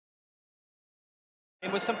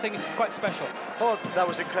It was something quite special. Oh, that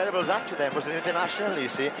was incredible. That to them was an international, you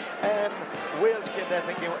see. Wales came there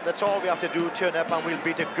thinking, that's all we have to do, turn up and we'll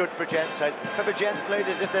beat a good Bridgend side. But Bridgend played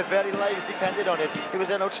as if their very lives depended on it. It was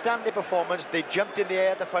an outstanding performance. They jumped in the air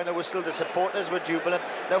at the final whistle. The supporters were jubilant.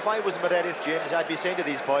 Now, if I was Meredith James, I'd be saying to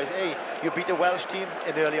these boys, hey, you beat a Welsh team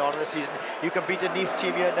in early on in the season. You can beat a Neath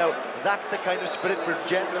team here now. That's the kind of spirit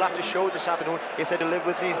Bridgend will have to show this afternoon if they live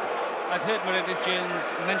with Neath. I've heard Meredith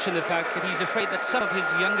James mention the fact that he's afraid that some of his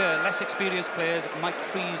younger, less experienced players might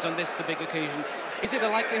freeze on this, the big occasion. Is it a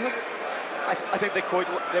likelihood? I think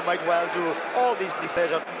they might well do. All these Neath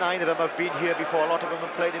players, 9 of them have been here before. A lot of them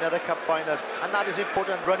have played in other cup finals, and that is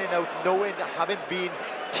important. Running out, knowing, having been,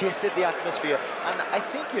 tasted the atmosphere. And I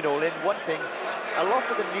think, you know, Lynn, one thing, a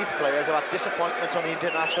lot of the Neath players have had disappointments on the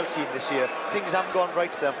international scene this year. Things haven't gone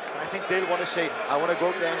right for them, and I think they'll want to say, I want to go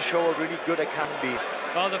out there and show how really good I can be.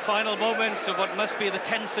 Well, the final moments of what must be the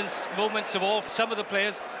tensest moments of all for some of the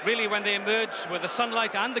players, really when they emerge with the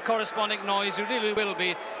sunlight and the corresponding noise, it really will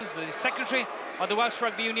be. The secretary of the Welsh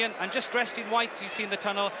Rugby Union, and just dressed in white, you see in the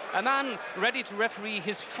tunnel, a man ready to referee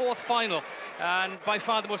his 4th final, and by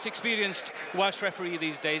far the most experienced Welsh referee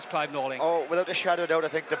these days, Clive Norling. Oh, without a shadow of doubt, I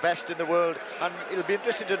think the best in the world, and it'll be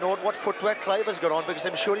interesting to note what footwear Clive has got on, because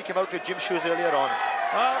I'm sure he came out with gym shoes earlier on.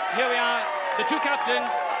 Well, here we are, the two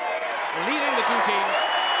captains leading the two teams.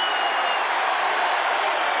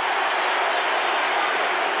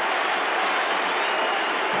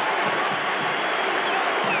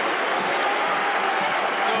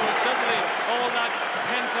 So suddenly all that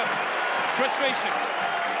pent-up frustration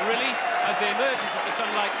released as they emerge into the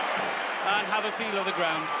sunlight and have a feel of the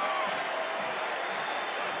ground.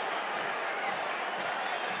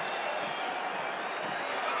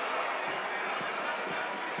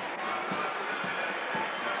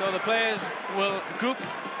 So the players will group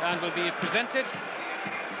and will be presented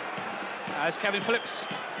as Kevin Phillips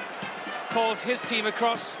calls his team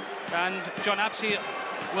across, and John Apsey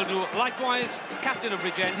will do likewise, captain of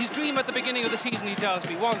Bridgend. His dream at the beginning of the season, he tells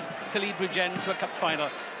me, was to lead Bridgend to a cup final.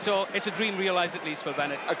 So it's a dream realised at least for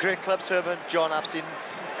Bennett. A great club servant, John Apsey.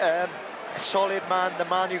 A solid man, the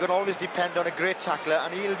man you can always depend on, a great tackler,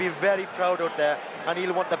 and he'll be very proud out there, and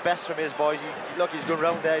he'll want the best from his boys. Look, he's going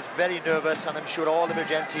round there, he's very nervous, and I'm sure all the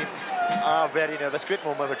Bridgend team are very nervous. Great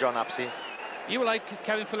moment for John Apsey. You like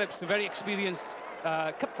Kevin Phillips, a very experienced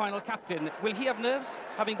cup final captain. Will he have nerves,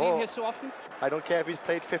 having been here so often? I don't care if he's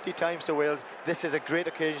played 50 times for Wales. This is a great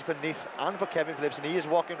occasion for Neath and for Kevin Phillips, and he is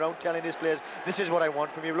walking around telling his players, this is what I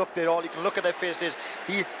want from you. Look, they're all, you can look at their faces.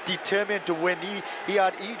 He's determined to win. He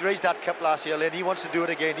raised that cup last year, and he wants to do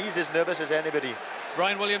it again. He's as nervous as anybody.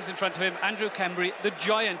 Brian Williams in front of him, Andrew Cambury, the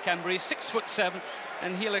giant Cambury, 6'7",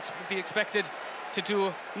 and he'll be expected to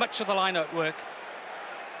do much of the line-out work.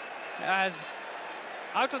 As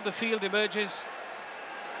out of the field emerges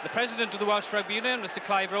the president of the Welsh Rugby Union, Mr.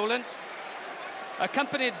 Clive Rowlands,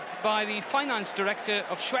 accompanied by the finance director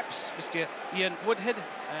of Schweppes, Mr. Ian Woodhead,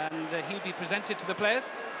 and he'll be presented to the players.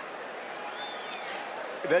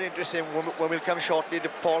 Very interesting when we'll come shortly to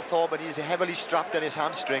Paul Thorburn. He's heavily strapped on his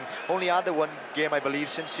hamstring. Only had the one game, I believe,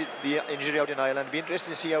 since the injury out in Ireland. Be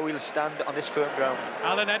interesting to see how he'll stand on this firm ground.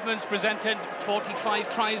 Alan Edmonds presented 45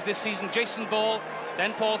 tries this season. Jason Ball,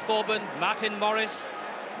 then Paul Thorburn, Martin Morris,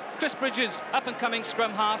 Chris Bridges, up-and-coming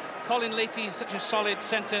scrum half, Colin Leahy, such a solid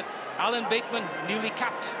centre, Alan Bateman, newly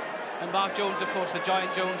capped, and Mark Jones, of course, the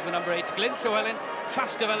giant Jones, the number 8, Glyn Llewellyn,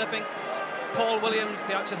 fast developing, Paul Williams,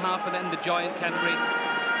 the outside half, and then the giant Cambury,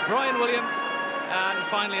 Brian Williams, and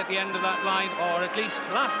finally at the end of that line, or at least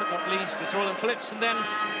last but not least, it's Roland Phillips, and then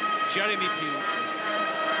Jeremy Pugh.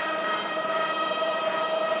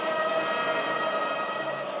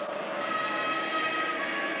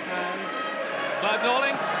 And Clive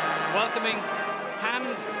Norling, welcoming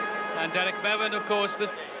hand, and Derek Bevan, of course, the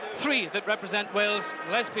 3 that represent Wales,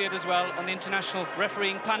 Les Peart as well on the international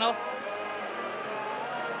refereeing panel.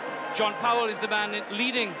 John Powell is the man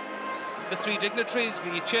leading the 3 dignitaries,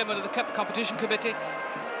 the chairman of the Cup Competition Committee,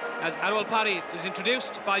 as Arwel Parry is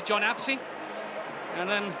introduced by John Apsey, and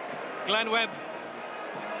then Glenn Webb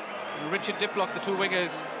and Richard Diplock, the 2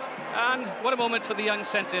 wingers. And what a moment for the young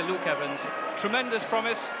centre, Luke Evans. Tremendous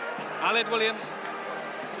promise. Aled Williams,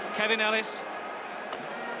 Kevin Ellis,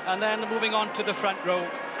 and then moving on to the front row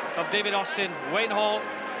of David Austin, Wayne Hall.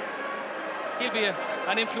 He'll be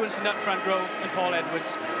an influence in that front row, and Paul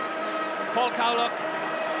Edwards, Paul Cowlock,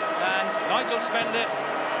 and Nigel Spender.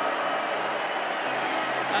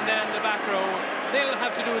 And then the back row, they'll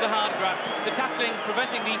have to do the hard graft, the tackling,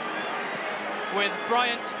 preventing Neath, with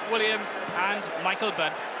Bryant, Williams and Michael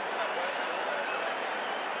Budd.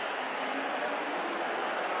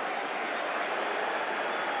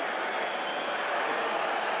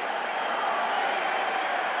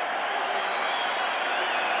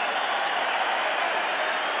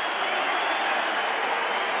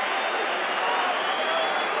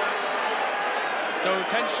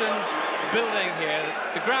 Tensions building here.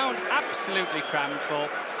 The ground absolutely crammed full.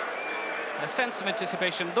 A sense of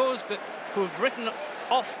anticipation. Those who've written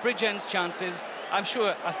off Bridgend's chances, I'm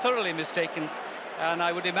sure, are thoroughly mistaken. And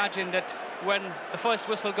I would imagine that when the first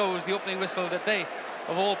whistle goes, the opening whistle, that they,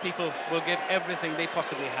 of all people, will give everything they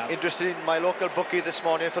possibly have. Interesting, my local bookie this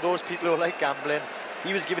morning, for those people who like gambling,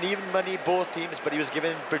 he was giving even money both teams, but he was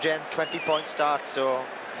giving Bridgend 20-point starts, so,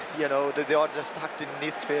 you know, the odds are stacked in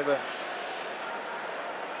Neath's favour.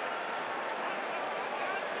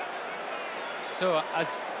 So,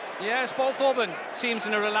 yes, Paul Thorburn seems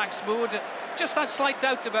in a relaxed mood. Just that slight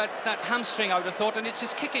doubt about that hamstring, I would have thought, and it's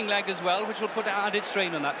his kicking leg as well, which will put added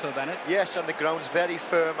strain on that, Phil Bennett. Yes, and the ground's very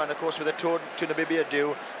firm, and of course with the toe to Namibia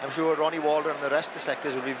due, I'm sure Ronnie Walder and the rest of the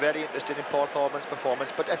sectors will be very interested in Paul Thorburn's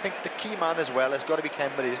performance. But I think the key man as well has got to be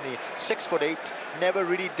Kemba, isn't he? 6'8", never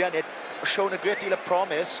really done it, shown a great deal of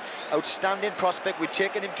promise, outstanding prospect. We've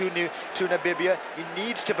taken him to Namibia. He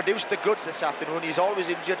needs to produce the goods this afternoon. He's always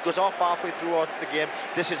injured, goes off halfway through the game.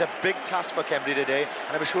 This is a big task for Kemba today,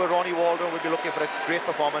 and I'm sure Ronnie Walder will be looking for a great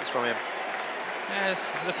performance from him.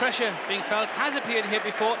 Yes, the pressure being felt, has appeared here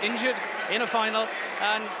before, injured in a final,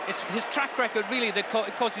 and it's his track record really that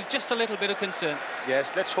causes just a little bit of concern.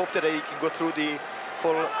 Yes, let's hope today he can go through the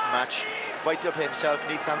full match. Vital for himself,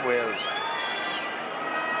 Neath and Wales.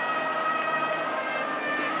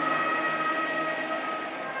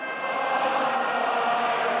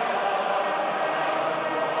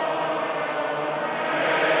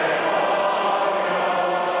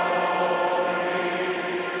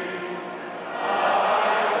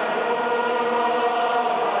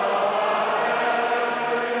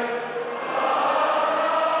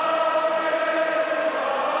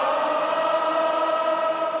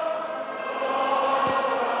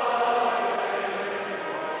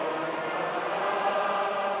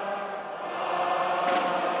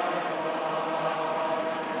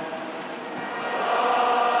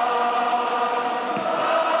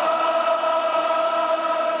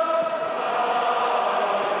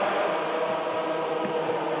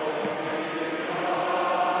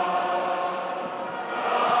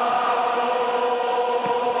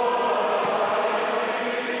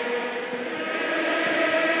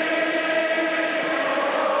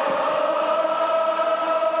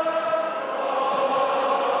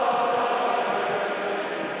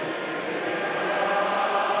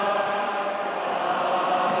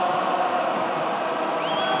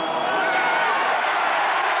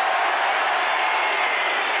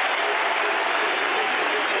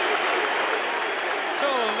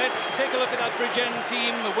 Take a look at that Bridgend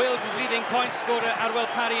team. Wales' leading point scorer, Arwel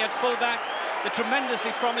Parry at full-back, the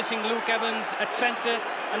tremendously promising Luke Evans at centre,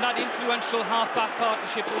 and that influential half-back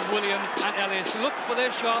partnership of Williams and Ellis. Look for their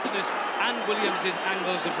sharpness and Williams'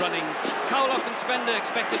 angles of running. Cowlock and Spender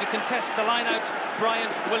expected to contest the line-out.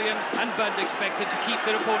 Bryant, Williams and Budd expected to keep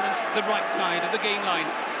their opponents the right side of the game line.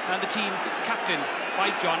 And the team captained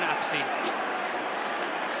by John Apsey.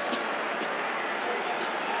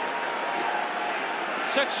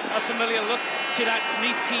 Such a familiar look to that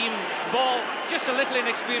Neath team. Ball just a little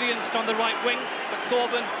inexperienced on the right wing, but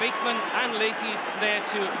Thorburn, Bateman and Leahy there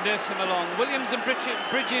to nurse him along. Williams and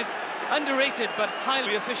Bridges, underrated but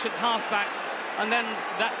highly efficient halfbacks, and then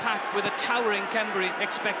that pack with a towering Kembury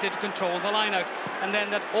expected to control the line-out, and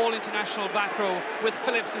then that all-international back row with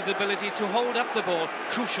Phillips' ability to hold up the ball,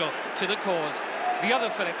 crucial to the cause. The other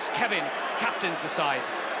Phillips, Kevin, captains the side.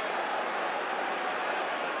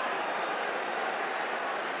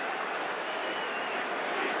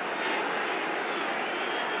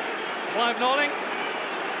 Clive Norling,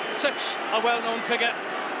 such a well-known figure,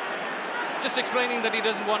 just explaining that he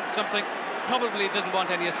doesn't want something, probably doesn't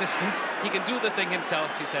want any assistance. He can do the thing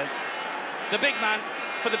himself, he says. The big man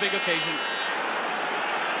for the big occasion.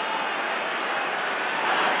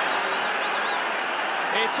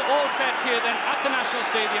 It's all set here then at the National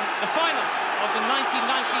Stadium, the final of the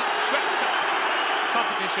 1990 Schweppes Cup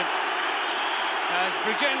competition, as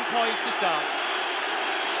Bridgend poised to start.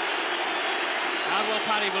 Arwel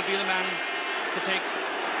Parry will be the man to take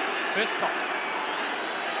first pot.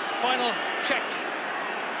 Final check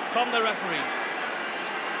from the referee.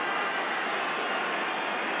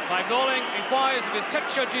 Clive Norling inquires of his tech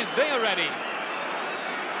judges, they are ready.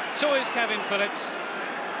 So is Kevin Phillips.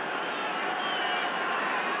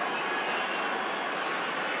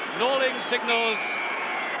 Norling signals,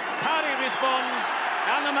 Parry responds,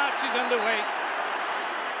 and the match is underway.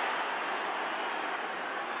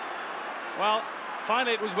 Well,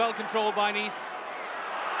 finally it was well controlled by Neath.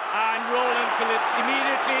 And Roland Phillips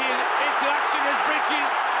immediately is into action as Bridges.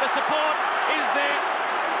 The support is there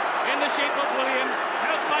in the shape of Williams,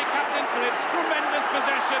 helped by captain Captain Phillips, tremendous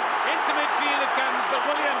possession, into midfield it comes, but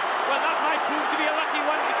Williams, well, that might prove to be a lucky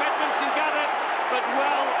one if Edmonds can gather, but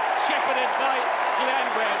well shepherded by Glenn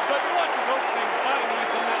Webb. But what an opening by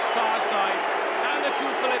Neath on that far side, and the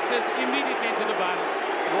two Phillipses immediately into the ban.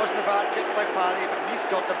 It wasn't a bad kick by Parry, but Neath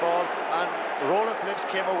got the ball, and Roland Phillips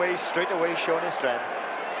came away straight away, showing his strength.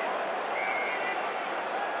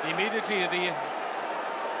 Immediately the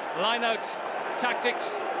line-out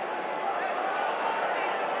tactics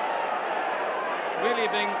really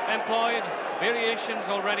being employed, variations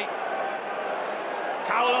already.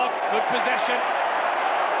 Cowlock, good possession.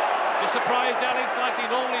 Just surprised Ellis, slightly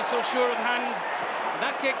lonely, so sure of hand. And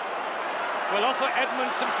that kick will offer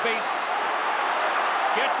Edmonds some space.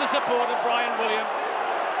 Gets the support of Brian Williams.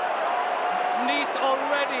 Neath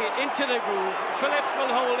already into the groove. Phillips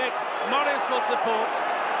will hold it. Morris will support.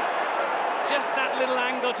 Just that little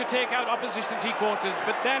angle to take out opposition three quarters,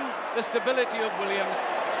 but then the stability of Williams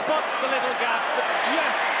spots the little gap, but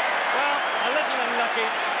just, well, a little unlucky,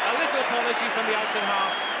 a little apology from the outside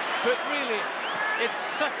half, but really, it's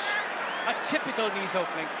such a typical Neath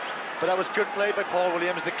opening. But that was good play by Paul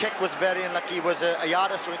Williams. The kick was very unlucky, it was a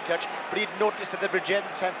yard or so in touch, but he'd noticed that the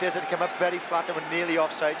Bridgend centres had come up very flat and were nearly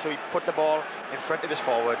offside, so he put the ball in front of his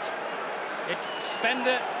forwards. It's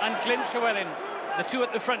Spender and Clint Llewellyn, the two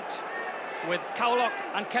at the front, with Cowlock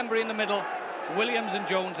and Kembury in the middle, Williams and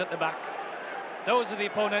Jones at the back. Those are the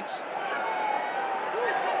opponents.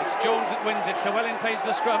 It's Jones that wins it. Llewellyn plays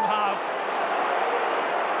the scrum half.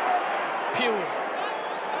 Pugh,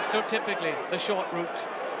 so typically the short route,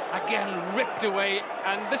 again ripped away,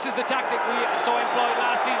 and this is the tactic we saw employed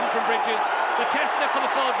last season from Bridges. The tester for the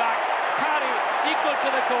full-back, Parry equal to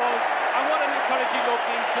the cause, and what an encouraging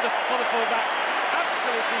opening for the full-back.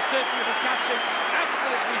 Absolutely certain of his catching,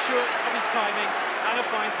 absolutely sure of his timing, and a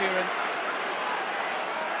fine clearance.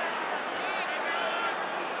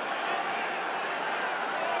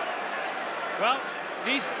 Well,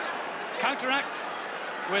 Neath counteract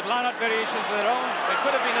with line-out variations of their own. There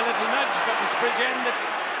could have been a little nudge, but it's Bridgend that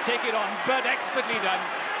take it on, but expertly done.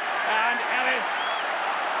 And Ellis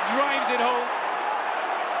drives it home.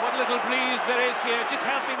 What little breeze there is here, just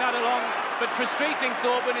helping that along, but frustrating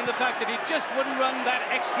Thorburn in the fact that he just wouldn't run that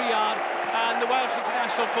extra yard, and the Welsh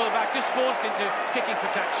international fullback just forced into kicking for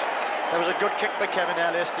touch. That was a good kick by Kevin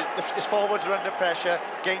Ellis. His forwards were under pressure,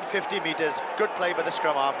 gained 50 metres. Good play by the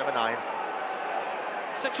scrum half, number 9.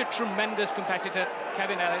 Such a tremendous competitor,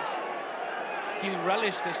 Kevin Ellis. He'll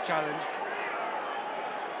relish this challenge.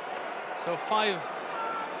 So 4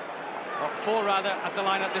 rather, at the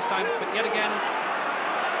line at this time, but yet again,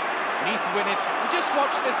 Neath win it. And just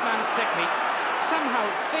watch this man's technique. Somehow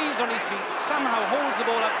stays on his feet, somehow holds the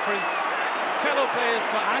ball up for his fellow players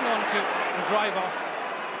to hang on to and drive off.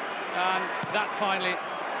 And that finally,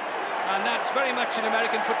 and that's very much an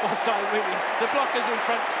American football style, really. The blockers in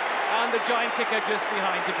front and the giant kicker just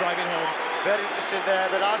behind to drive it home. Very interesting there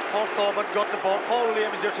that as Paul Thorburn got the ball, Paul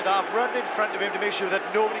Williams out to half, run in front of him to make sure that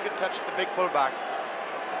nobody could touch the big full-back.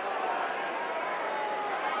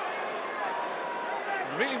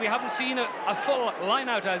 Really, we haven't seen a full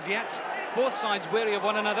line-out as yet. Both sides wary of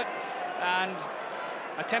one another and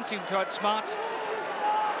attempting to outsmart.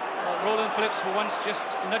 Well, Roland Phillips were once just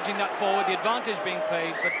nudging that forward, the advantage being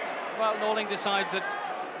played, but, well, Norling decides that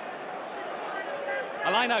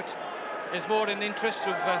a line-out is more in the interest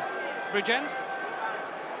of Bridgend.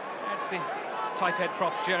 That's the tight head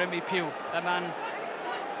prop, Jeremy Pugh, a man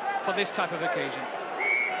for this type of occasion.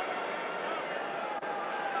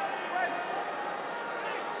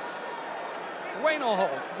 Wayne O'Hall,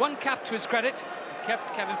 one cap to his credit,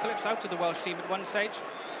 kept Kevin Phillips out of the Welsh team at one stage.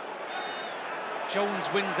 Jones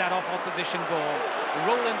wins that off opposition ball.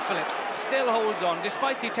 Roland Phillips still holds on,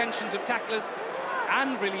 despite the attentions of tacklers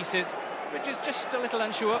and releases. Bridges just a little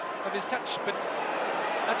unsure of his touch, but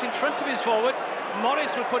that's in front of his forwards.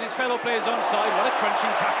 Morris will put his fellow players onside. What a crunching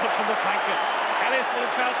tackle from the flanker. Ellis will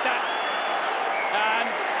have felt that. And,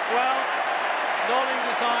 well, Norling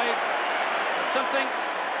decides that something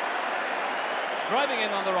driving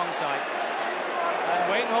in on the wrong side.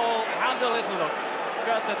 And Wayne Hall had a little look,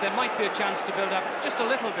 felt that there might be a chance to build up just a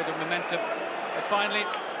little bit of momentum. But finally,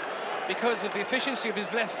 because of the efficiency of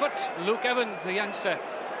his left foot, Luke Evans, the youngster,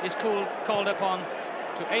 is called upon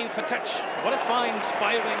to aim for touch. What a fine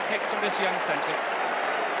spiralling kick from this young centre.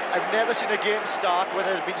 I've never seen a game start where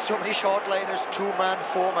there's been so many short liners, 2-man,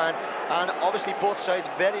 4-man, and obviously both sides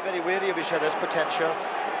very, very wary of each other's potential,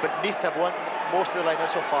 but Neath have won most of the liners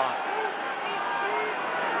so far.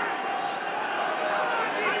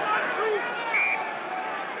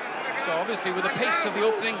 So obviously with the pace of the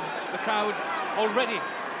opening, the crowd already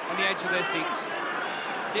on the edge of their seats.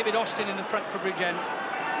 David Austin in the front for Bridgend.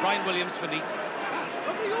 Brian Williams for Neath.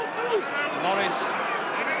 Morris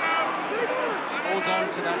holds on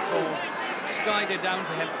to that ball, just guided down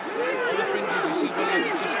to him. On the fringes, you see Williams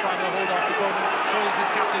just trying to hold off opponents, so is his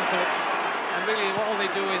captain Phillips. And really, all they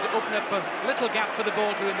do is open up a little gap for the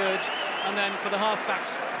ball to emerge, and then for the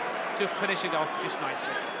half-backs to finish it off just nicely.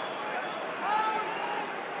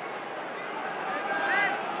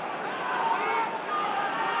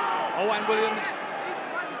 Owen Williams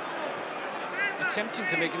attempting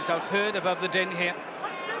to make himself heard above the din here.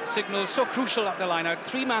 Signals so crucial at the line-out.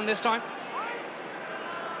 3-man this time.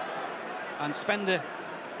 And Spender,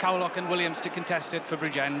 Cowlock and Williams to contest it for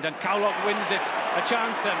Bridgend. And Cowlock wins it. A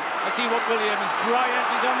chance then. Let's see what Williams. Bryant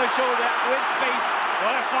is on the shoulder with space.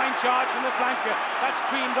 What a fine charge from the flanker. That's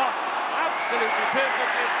creamed off absolutely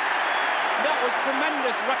perfectly. That was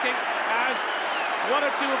tremendous rucking as one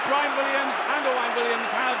or two of Brian Williams and Owen Williams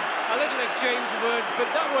have a little exchange of words, but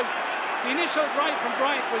that was the initial drive from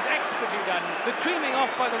Bryant was expertly done. The creaming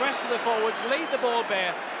off by the rest of the forwards laid the ball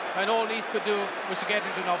bare, and all Neath could do was to get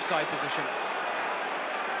into an offside position.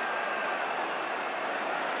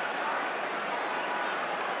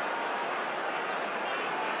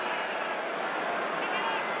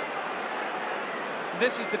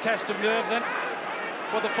 This is the test of nerve then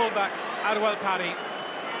for the fullback, Adwell Parry.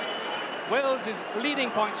 Wales is leading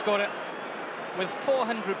point scorer with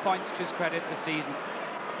 400 points to his credit this season.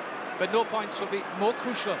 But no points will be more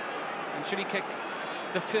crucial and should he kick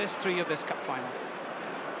the first 3 of this cup final.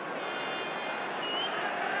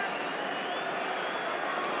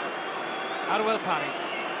 Adwell Parry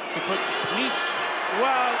to put Neath,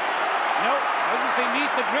 well, no, I wasn't saying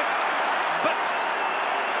Neath adrift, but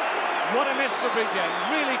what a miss for Bridgend,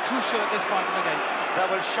 really crucial at this point of the game. That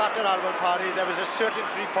will shatter Adwell Parry. There was a certain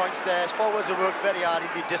 3 points there. His forwards have worked very hard,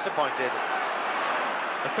 he'd be disappointed.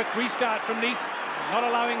 A quick restart from Neath, not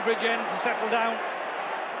allowing Bridgend to settle down.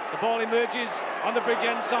 The ball emerges on the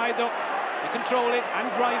Bridgend side though. They control it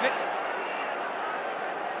and drive it.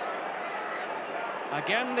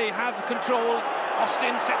 Again they have control.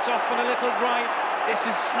 Austin sets off on a little drive. This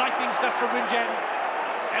is sniping stuff from Bridgend.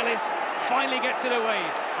 Ellis finally gets it away.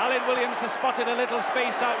 Alan Williams has spotted a little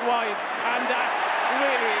space out wide, and that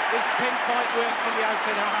really is pinpoint work from the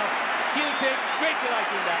outside half. He'll take great delight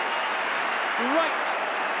in that. Right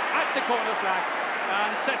at the corner flag,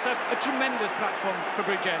 and sets up a tremendous platform for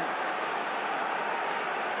Bridgend.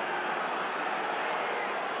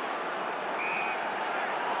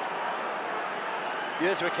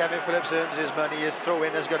 Here's where Kevin Phillips earns his money. His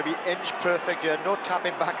throw-in has got to be inch perfect here. No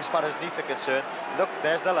tapping back as far as Neath are concerned. Look,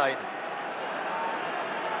 there's the line.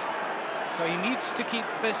 So he needs to keep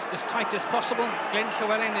this as tight as possible. Glenn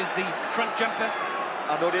Llewellyn is the front jumper.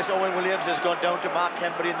 And notice Owen Williams has gone down to Mark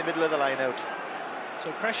Hembry in the middle of the line out.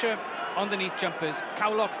 So pressure on the Neath jumpers.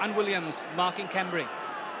 Cowlock and Williams marking Hembry.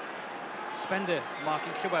 Spender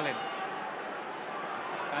marking Llewellyn.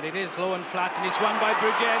 And it is low and flat, and it's won by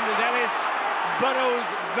Bridgend as Ellis burrows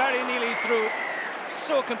very nearly through.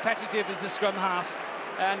 So competitive is the scrum half,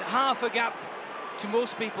 and half a gap to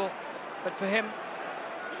most people, but for him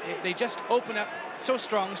they just open up so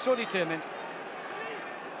strong, so determined,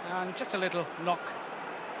 and just a little knock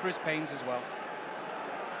for his pains as well.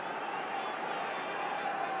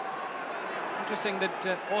 Interesting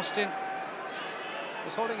that Austin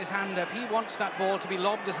was holding his hand up. He wants that ball to be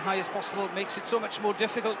lobbed as high as possible. It makes it so much more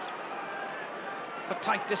difficult for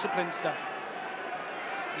tight discipline stuff.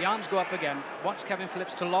 The arms go up again. Wants Kevin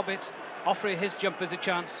Phillips to lob it, offer his jumpers a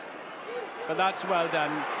chance. But that's well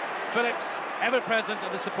done. Phillips, ever present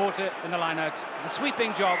and the supporter in the line-out. The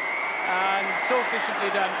sweeping job, and so efficiently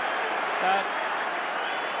done that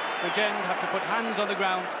Bridgend have to put hands on the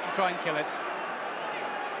ground to try and kill it.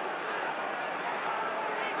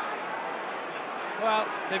 Well,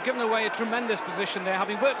 they've given away a tremendous position there,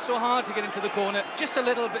 having worked so hard to get into the corner. Just a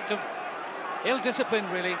little bit of ill-discipline,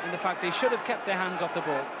 really, in the fact they should have kept their hands off the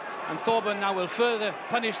ball. And Thorburn now will further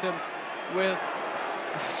punish them with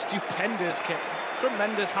a stupendous kick.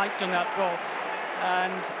 Tremendous height on that ball.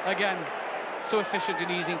 And again, so efficient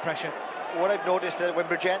in easing pressure. What I've noticed is that when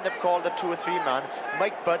Bridgend have called a 2 or 3 man,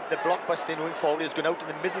 Mike Budd, the blockbuster moving forward, is going out in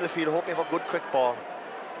the middle of the field hoping for a good quick ball.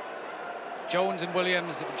 Jones and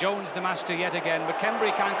Williams. Jones the master yet again, but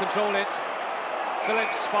Hembry can't control it.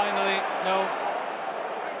 Phillips finally, no.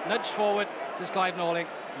 Nudge forward, says Clive Norling.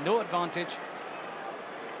 No advantage.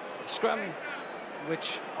 Scrum,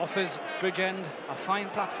 which offers Bridgend a fine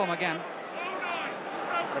platform again.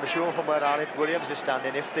 I'm sure from where Alan Williams is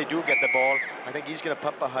standing, if they do get the ball, I think he's going to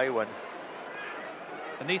pump a high one.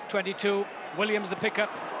 The Neath 22, Williams the pickup,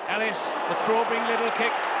 Ellis the probing little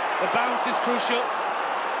kick. The bounce is crucial.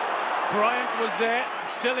 Bryant was there,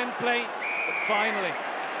 still in play, but finally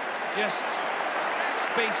just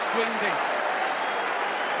space dwindling.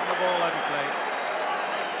 And the ball out of play.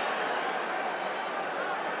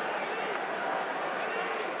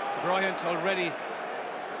 Bryant already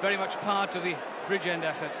very much part of the Bridgend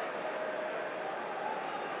effort.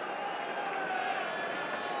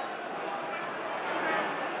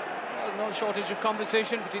 Well, no shortage of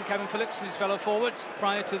conversation between Kevin Phillips and his fellow forwards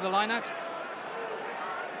prior to the line-out.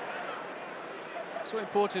 So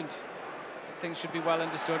important that things should be well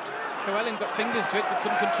understood. Llewellyn got fingers to it but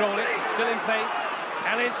couldn't control it. It's still in play.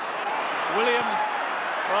 Ellis, Williams.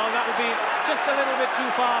 Well, that would be just a little bit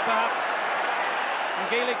too far, perhaps. In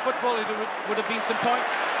Gaelic football, it would have been some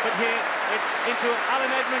points, but here it's into Alan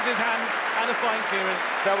Edmonds' hands and a fine clearance.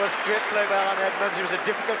 That was great play by Alan Edmonds. It was a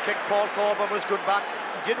difficult kick. Paul Thorburn was good back.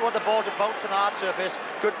 He didn't want the ball to bounce on the hard surface.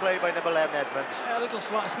 Good play by number 11, Edmonds. A little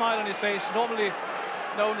smile on his face, normally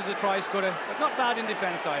known as a try scorer, but not bad in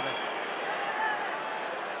defence either.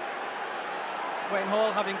 Wayne Hall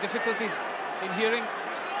having difficulty in hearing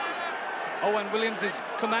Owen Williams'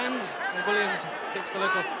 commands, and Williams takes the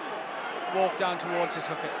little walk down towards his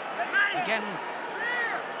hooker. Again,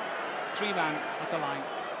 three-man at the line.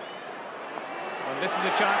 Well, this is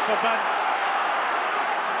a chance for Bud.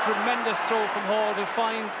 Tremendous throw from Hall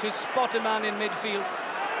to spot a man in midfield.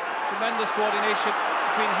 Tremendous coordination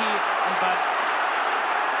between he and Bud.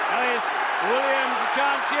 Ellis, Williams, a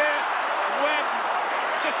chance here. Webb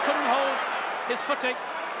just couldn't hold his footing,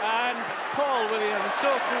 and Paul Williams, so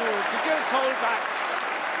cool to just hold back,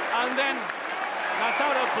 and then that's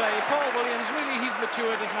out of play. Paul Williams, really, he's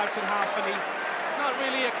matured as an outside half, and he's not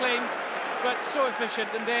really acclaimed, but so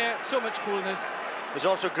efficient, and there, so much coolness. There's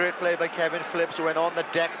also great play by Kevin Phillips, who went on the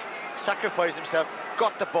deck, sacrificed himself,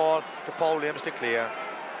 got the ball to Paul Williams to clear.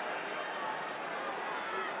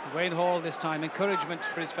 Wayne Hall this time, encouragement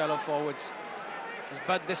for his fellow forwards, as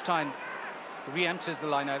Bud this time re-enters the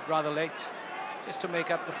line-out rather late, just to make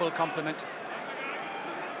up the full complement.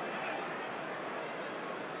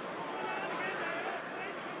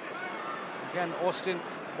 Again, Austin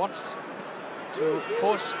wants to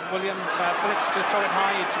force Phillips to throw it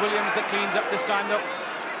high. It's Williams that cleans up this time, though.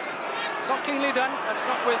 It's not cleanly done. That's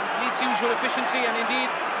not with Leeds' usual efficiency, and indeed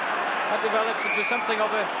that develops into something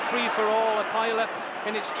of a free-for-all, a pile-up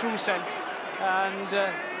in its true sense, and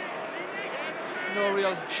no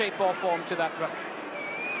real shape or form to that ruck.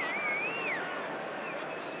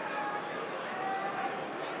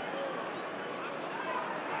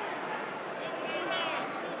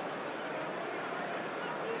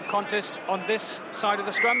 Contest on this side of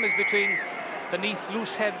the scrum is between the Neath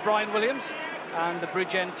loose head Brian Williams and the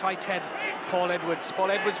Bridgend tight head Paul Edwards.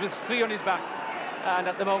 Paul Edwards with three on his back, and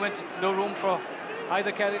at the moment no room for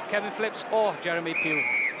either Kevin Phillips or Jeremy Pugh.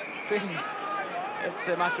 Really, it's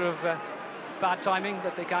a matter of bad timing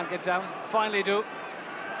that they can't get down. Finally do.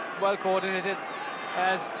 Well coordinated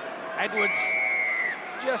as Edwards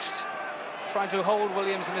just trying to hold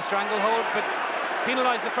Williams in a stranglehold, but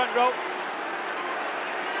penalised the front row.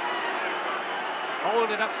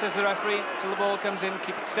 Hold it up, says the referee, till the ball comes in.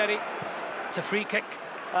 Keep it steady. It's a free kick,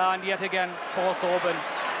 and yet again Paul Thorburn.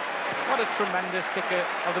 What a tremendous kicker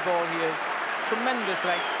of the ball he is. Tremendous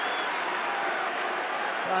length,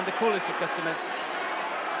 and the coolest of customers.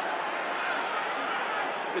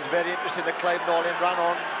 It was very interesting that Clive Nolan ran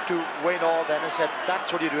on to Wayne Hall then and said,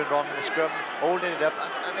 that's what you're doing wrong in the scrum, holding it up,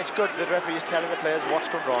 and it's good the referee is telling the players what's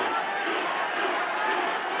gone wrong.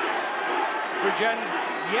 Bridgend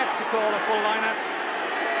yet to call a full line-out,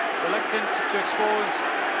 reluctant to expose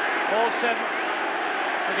all seven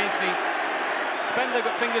against Neath. Spender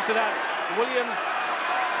got fingers to that. Williams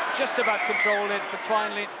just about controlled it, but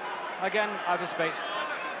finally, again, out of space.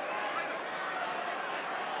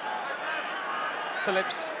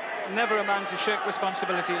 Phillips, never a man to shirk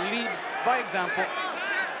responsibility, leads by example.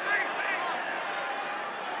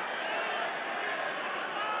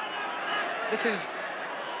 This is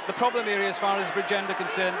the problem area as far as Bridgend are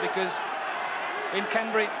concerned, because in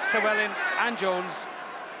Kenbury, Llewellyn and Jones,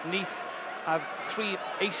 Neath have three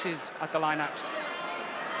aces at the line-out. It's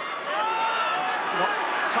not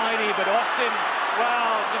tiny, but Austin,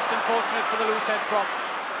 well, just unfortunate for the loose head prop.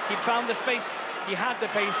 He'd found the space, he had the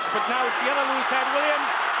pace, but now it's the other loose head, Williams.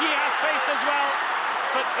 He has pace as well,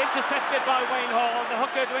 but intercepted by Wayne Hall. The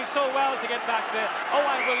hooker doing so well to get back there.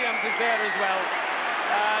 Owen Williams is there as well.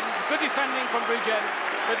 And good defending from Bridgend,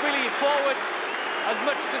 but really forwards as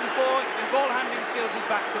much to the fore in ball handling skills as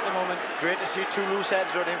backs at the moment. Great to see two loose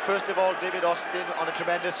heads running. First of all, David Austin on a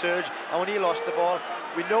tremendous surge, and when he lost the ball,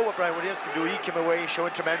 we know what Brian Williams can do. He came away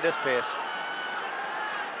showing tremendous pace.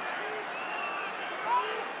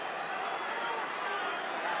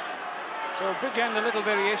 So Bridgend, a little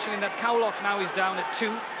variation in that Cowlock now is down at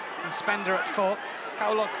 2. and Spender at 4.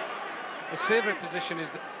 Cowlock, his favourite position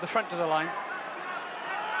is the front of the line.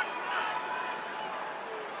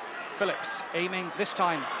 Phillips aiming this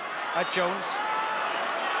time at Jones,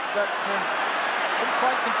 but couldn't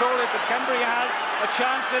quite control it, but Cumbria has a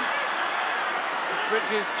chance then.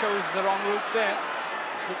 Bridges chose the wrong route there.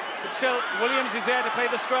 But still, Williams is there to play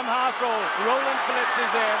the scrum half role. Roland Phillips is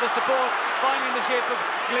there, the support finding the shape of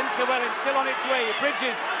Glyn Llewellyn, still on its way.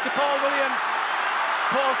 Bridges to Paul Williams.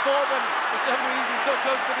 Paul Thorburn, for some reason, so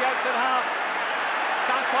close to the outside half.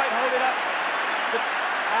 Can't quite hold it up.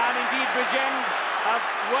 And indeed, Bridgend have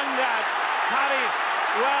won that. Paddy,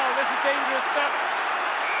 well, this is dangerous stuff.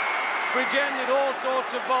 Bridgend did all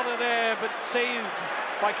sorts of bother there, but saved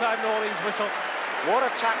by Clive Norling's whistle. What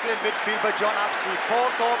a tackle in midfield by John Apsey.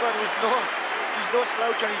 Paul Thorburn, he's no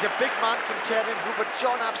slouch, and he's a big man, can tear him through, but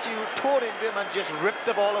John Apsey, who tore into him and just ripped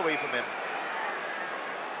the ball away from him.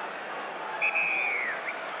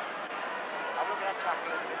 Have a look at that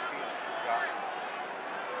tackle in midfield.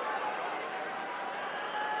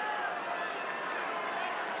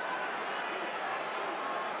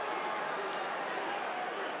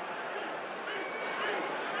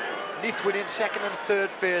 Neath winning second and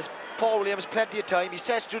third phase. Paul Williams, plenty of time. He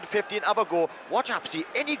says to the 50 and have a go. Watch Apsey,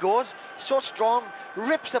 in he goes. So strong,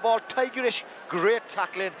 rips the ball, tigerish. Great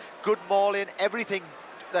tackling, good mauling, everything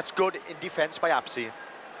that's good in defence by Apsey.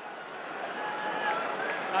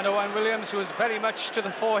 And Owen Williams, who was very much to the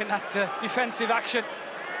fore in that defensive action,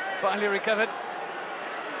 finally recovered.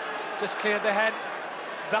 Just cleared the head,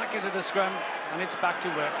 back into the scrum, and it's back to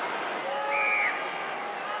work.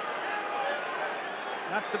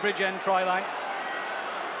 That's the Bridgend try line.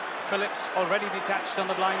 Phillips already detached on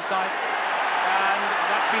the blind side, and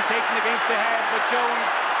that's been taken against the head, but Jones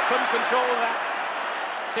couldn't control that.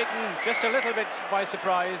 Taken just a little bit by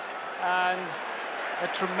surprise, and a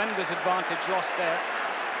tremendous advantage lost there.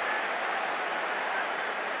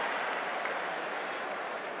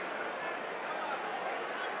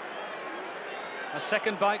 A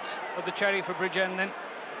second bite of the cherry for Bridgend then.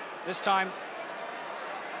 This time,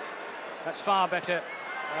 that's far better.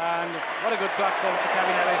 And what a good platform for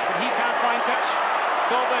Kevin Ellis, but he can't find touch.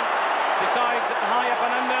 Thorburn decides that the high up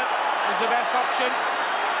and under is the best option.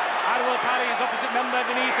 Adwell Parry is opposite number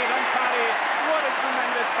beneath it, and Parry, what a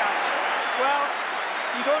tremendous catch. Well,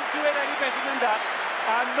 you don't do it any better than that,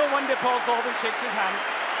 and no wonder Paul Thorburn shakes his hand.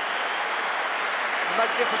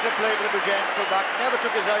 Magnificent play for the Bridgend fullback, never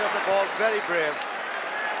took his eye off the ball, very brave.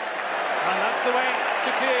 And that's the way to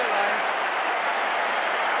clear lines.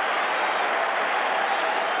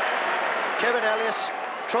 Kevin Ellis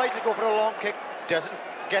tries to go for a long kick, doesn't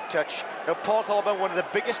get touch. Now Paul Thorburn, one of the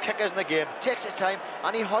biggest kickers in the game, takes his time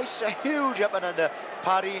and he hoists a huge up and under.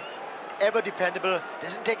 Parry, ever dependable,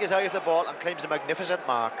 doesn't take his eye off the ball and claims a magnificent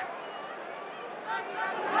mark.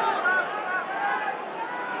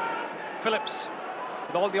 Phillips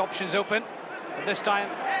with all the options open, but this time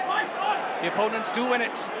the opponents do win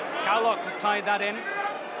it. Cowlock has tied that in,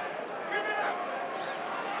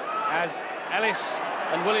 as Ellis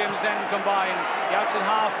and Williams then combine. The outside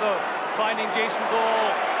half, though, finding Jason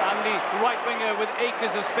Ball, and the right winger with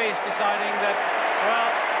acres of space deciding that,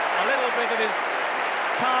 well, a little bit of his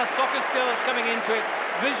past soccer skills coming into it,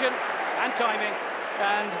 vision and timing,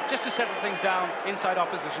 and just to settle things down inside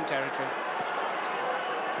opposition territory.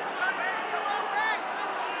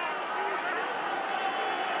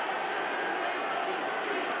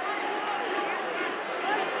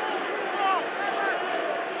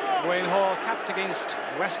 Wayne Hall capped against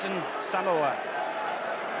Western Samoa.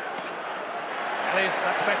 Ellis,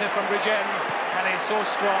 that's better from Bridgend. Ellis so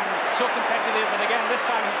strong, so competitive, and again this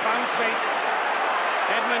time he's found space.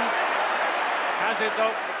 Edmonds has it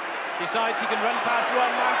though, decides he can run past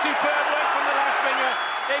one man. Superb work from the left winger,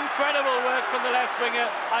 incredible work from the left winger,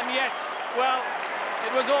 and yet, well,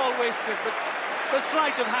 it was all wasted, but the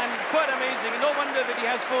sleight of hand, quite amazing, and no wonder that he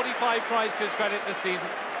has 45 tries to his credit this season.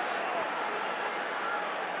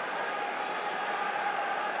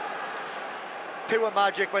 Pure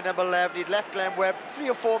magic by number 11. He'd left Glenn Webb, 3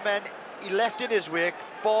 or 4 men, he left in his wake,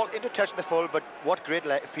 ball into touch in the full, but what great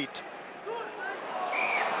feet.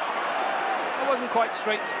 It wasn't quite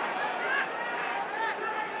straight.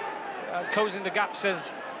 Closing the gap,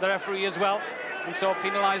 says the referee as well, and so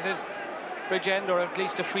penalises Bridgend, or at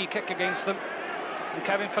least a free kick against them. And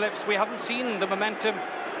Kevin Phillips, we haven't seen the momentum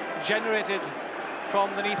generated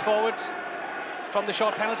from the Neath forwards from the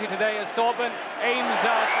short penalty today, as Thorburn aims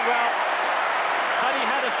that, well, had he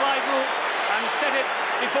had a slide rule and set it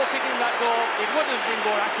before kicking that goal, it would have been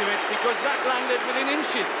more accurate, because that landed within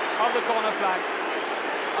inches of the corner flag.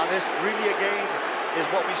 And this really again is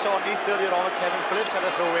what we saw Neath earlier on. Kevin Phillips had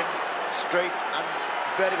a throw in straight, and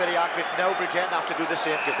very, very accurate. Now Bridgend have to do the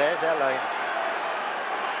same because there's their line.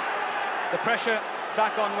 The pressure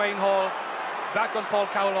back on Wayne Hall, back on Paul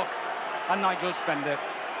Cowlock and Nigel Spender.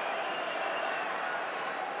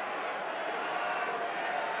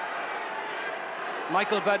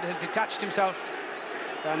 Michael Budd has detached himself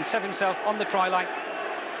and set himself on the try line.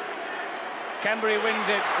 Kembury wins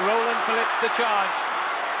it. Roland Phillips the charge.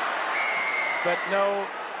 But no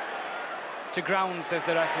to ground, says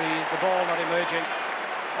the referee. The ball not emerging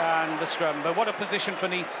and the scrum. But what a position for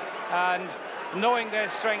Neath. And knowing their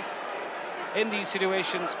strength in these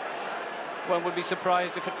situations, one would be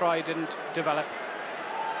surprised if a try didn't develop.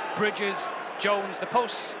 Bridges, Jones, the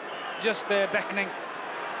posts just there beckoning,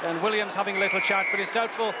 and Williams having a little chat, but it's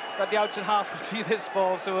doubtful that the outside half will see this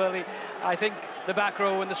ball so early. I think the back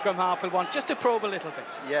row and the scrum half will want just to probe a little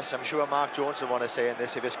bit. Yes, I'm sure Mark Jones will want to say in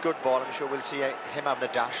this, if it's good ball, I'm sure we'll see him having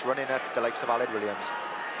a dash running at the likes of Aled Williams.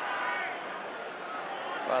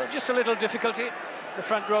 Well, just a little difficulty. The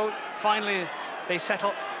front row, finally they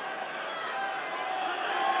settle.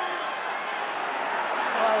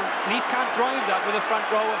 Well, Neath can't drive that with the front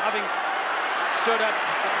row having stood up.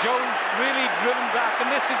 Jones really driven back, and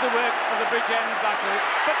this is the work of the Bridgend back row.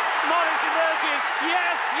 But Morris emerges.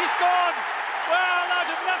 Yes, he scored. Well, out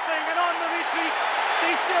of nothing and on the retreat,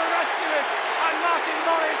 they still rescue it, and Martin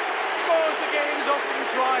Morris scores the game's opening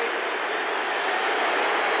try.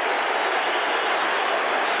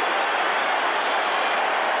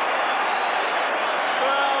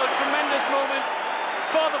 Well, tremendous moment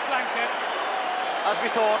for the flanker. As we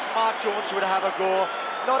thought, Mark Jones would have a go.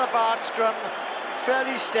 Not a bad scrum,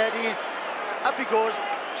 fairly steady. Up he goes,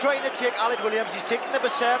 trying to take Aled Williams. He's taken number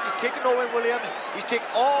 7, he's taken Owen Williams, he's taken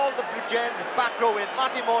all the Bridgend back row in.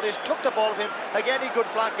 Martin Morris took the ball of him, like any good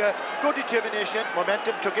flanker, good determination,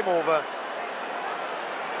 momentum took him over.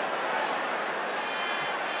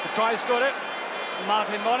 The try scorer,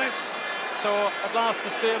 Martin Morris. So at last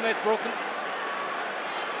the stalemate broken.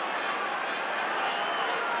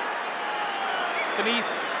 The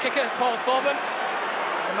Neath kicker, Paul Thorburn,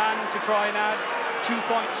 the man to try and add 2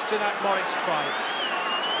 points to that Morris try.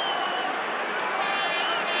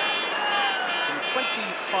 From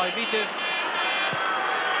 25 metres,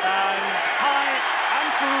 and high and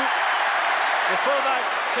true. The fullback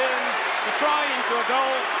turns the try into a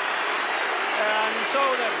goal, and so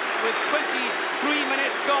then, with 23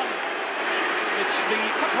 minutes gone, the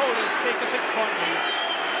cup holders take a 6-point lead.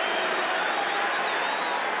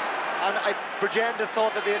 And Bridgend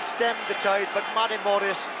thought that they had stemmed the tide, but Martin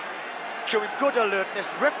Morris, showing good alertness,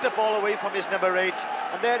 ripped the ball away from his number 8,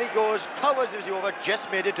 and there he goes, powers is over, just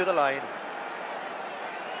made it to the line.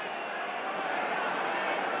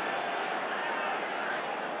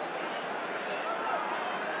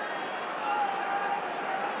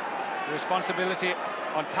 The responsibility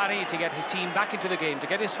on Parry to get his team back into the game, to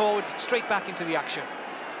get his forwards straight back into the action.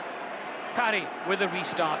 Parry with a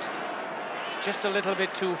restart. It's just a little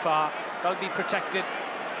bit too far. They'll be protected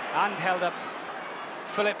and held up.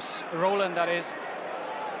 Phillips, Roland that is,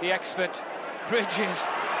 the expert. Bridges,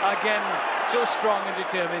 again, so strong and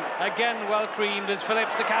determined. Again, well creamed as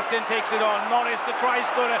Phillips, the captain, takes it on. Morris, the try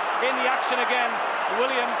scorer, in the action again.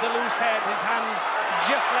 Williams, the loose head, his hands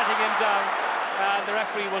just letting him down. And the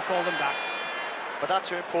referee will call them back. But that's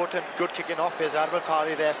so important. Good kicking off is Admiral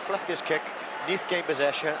Parry there, fluffed his kick. Neath gained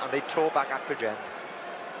possession and they tore back at Bridgend.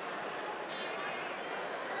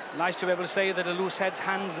 Nice to be able to say that a loose head's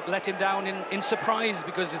hands let him down in surprise,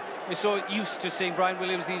 because we're so used to seeing Brian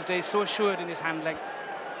Williams these days so assured in his handling.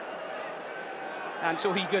 And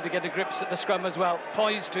so eager to get the grips at the scrum as well.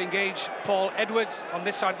 Poised to engage Paul Edwards on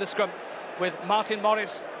this side of the scrum, with Martin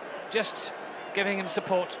Morris just giving him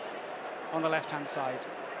support on the left-hand side.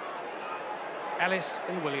 Ellis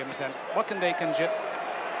and Williams then. What can they conjure?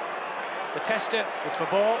 The tester is for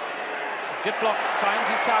ball. Diplock timed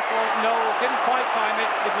his tackle. No, didn't quite time it.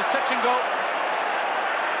 It was touch and go.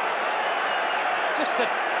 Just a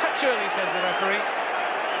touch early, says the referee.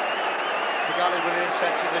 I think Aled Williams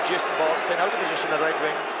senses a Jason ball spin out of position on the right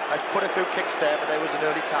wing. Has put a few kicks there, but there was an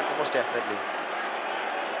early tackle, most definitely.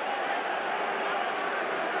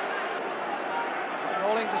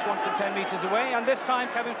 Rolling just wants them 10 metres away, and this time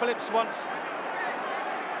Kevin Phillips wants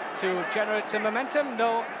to generate some momentum.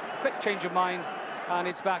 No, quick change of mind. And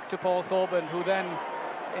it's back to Paul Thorburn, who then,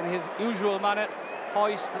 in his usual manner,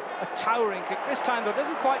 hoists a towering kick. This time, though,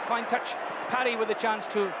 doesn't quite find touch. Parry with a chance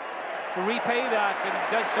to repay that, and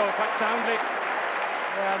does so quite soundly.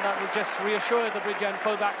 And that will just reassure the Bridgend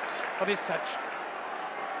fullback of his touch.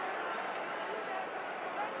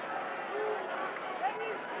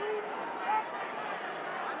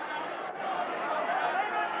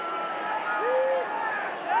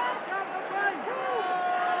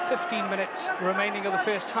 15 minutes remaining of the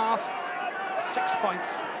first half. 6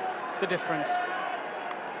 points the difference.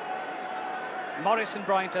 Morris and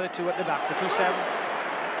Bryant are the two at the back, the two sevens.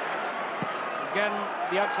 Again,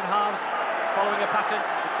 the outs and halves following a pattern.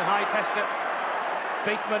 It's the high tester.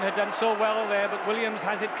 Bateman had done so well there, but Williams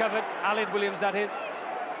has it covered. Aled Williams, that is.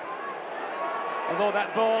 Although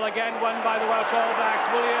that ball again won by the Welsh All Blacks.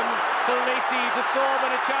 Williams to Leahy to Thorpe,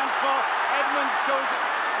 and a chance for Edmonds. Shows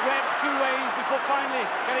Webb two ways before finally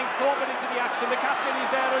getting Thorpe into the action. The captain is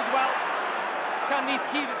there as well. Neath,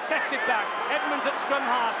 he sets it back. Edmonds at scrum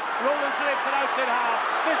half. Roland Phillips at outside half.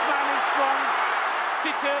 This man is strong,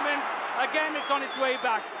 determined. Again, it's on its way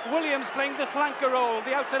back. Williams playing the flanker role,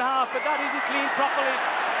 the outside half, but that isn't cleaned properly.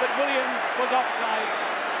 But Williams was offside.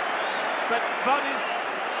 But Bud is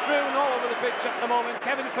strewn all over the pitch at the moment.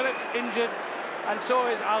 Kevin Phillips injured, and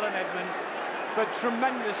so is Alan Edmonds. But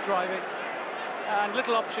tremendous driving, and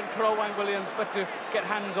little option for Owain Williams but to get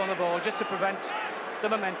hands on the ball, just to prevent the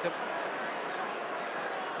momentum.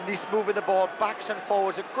 Neath moving the ball backs and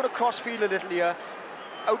forwards. They're going to cross field a little here.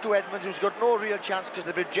 Out to Edmonds, who's got no real chance because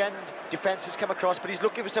the Bridgend defence has come across, but he's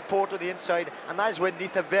looking for support on the inside, and that is where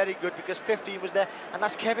Neath are very good, because 15 was there, and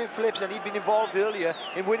that's Kevin Phillips, and he'd been involved earlier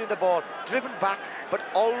in winning the ball. Driven back, but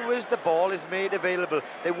always the ball is made available.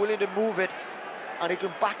 They're willing to move it, and he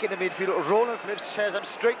can back in the midfield. Roland Phillips says, I'm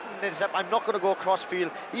straightening this up, I'm not going to go across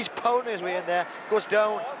field. He's pounding his way in there, goes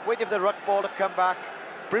down, waiting for the ruck ball to come back.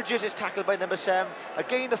 Bridges is tackled by number 7.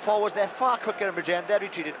 Again, the forwards, they're far quicker than Bridgend. They're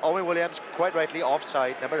retreated. Owain Williams, quite rightly,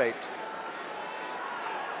 offside, number 8.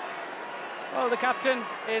 Well, the captain,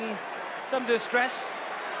 in some distress,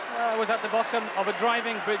 was at the bottom of a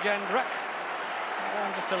driving Bridgend ruck.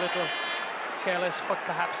 And just a little careless foot,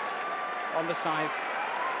 perhaps, on the side.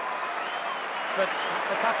 But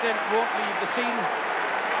the captain won't leave the scene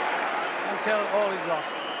until all is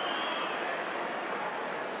lost.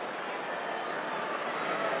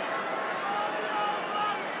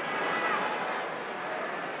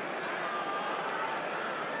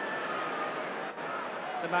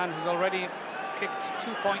 The man who's already kicked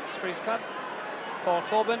 2 points for his club, Paul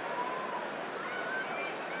Thorburn.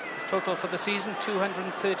 His total for the season,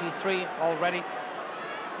 233 already.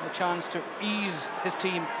 And a chance to ease his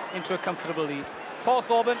team into a comfortable lead. Paul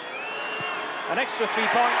Thorburn, an extra 3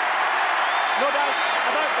 points. No doubt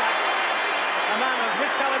about that. A man of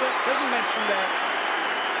his calibre doesn't miss from there.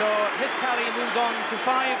 So his tally moves on to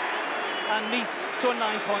 5, and Neath to a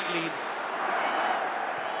 9-point lead.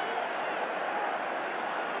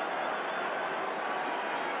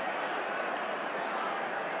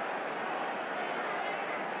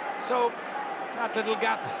 So that little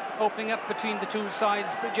gap opening up between the two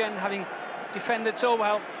sides, Bridgend having defended so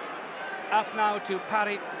well, up now to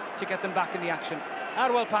Parry to get them back in the action.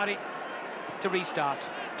 Arwell Parry to restart.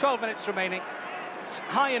 12 minutes remaining. It's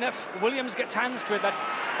high enough. Williams gets hands to it. That's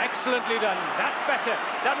excellently done. That's better.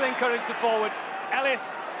 That'll encourage the forwards.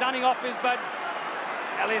 Ellis standing off his bud.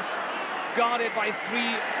 Ellis guarded by 3,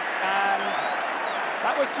 and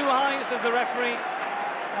that was too high, says the referee,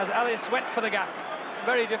 as Ellis went for the gap.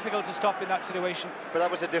 Very difficult to stop in that situation. But that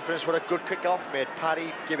was the difference. What a good kick-off made.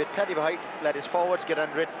 Paddy gave it plenty of height, let his forwards get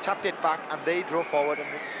under it, tapped it back, and they drove forward, and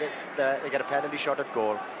they get a penalty shot at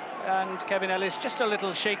goal. And Kevin Ellis just a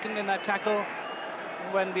little shaken in that tackle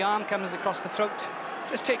when the arm comes across the throat.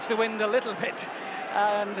 Just takes the wind a little bit,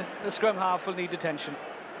 and the scrum half will need attention.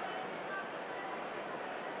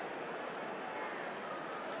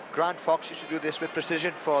 Grant Fox used to do this with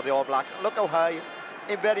precision for the All Blacks. Look how high.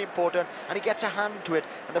 Very important, and he gets a hand to it,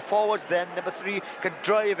 and the forwards then, number 3, can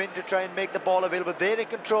drive in to try and make the ball available. They're in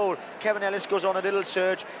control. Kevin Ellis goes on a little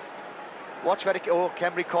surge. Watch very... Oh,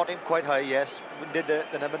 Kemry caught him quite high, yes. Did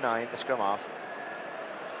the number 9, the scrum half.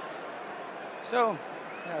 So,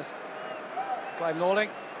 yes, Clive Norling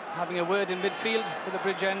having a word in midfield with the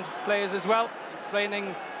Bridgend players as well,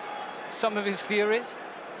 explaining some of his theories.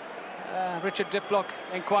 Richard Diplock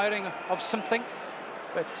inquiring of something.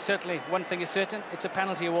 But certainly, one thing is certain, it's a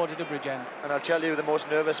penalty awarded to Bridgend. And I'll tell you, the most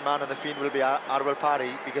nervous man on the field will be Arwell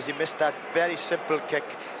Parry, because he missed that very simple kick.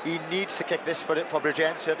 He needs to kick this for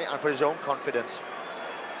Bridgend, certainly, and for his own confidence.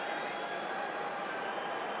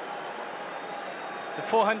 The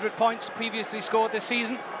 400 points previously scored this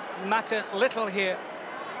season matter little here.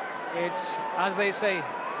 It's, as they say,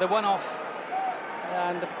 the one-off,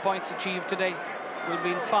 and the points achieved today will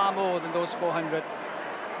mean far more than those 400.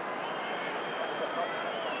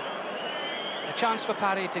 A chance for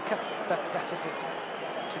Parry to cut that deficit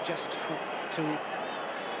to just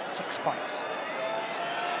 6 points.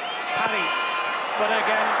 Parry, but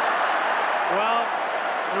again, well,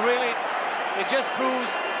 really, it just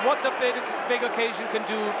proves what the big occasion can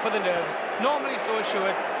do for the nerves. Normally so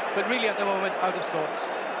assured, but really at the moment out of sorts.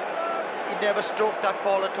 He never stroked that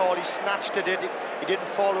ball at all. He snatched at it. He didn't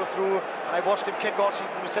follow through. And I watched him kick all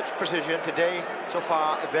season with such precision. Today, so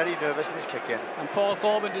far, very nervous in his kick-in. And Paul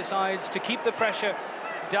Thorburn decides to keep the pressure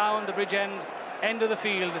down the Bridgend end of the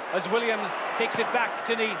field as Williams takes it back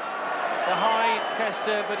to Neath. The high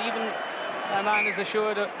tester, but even a man as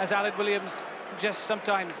assured as Aled Williams just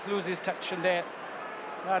sometimes loses touch, and there,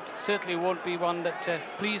 that certainly won't be one that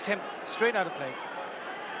pleased him. Straight out of play.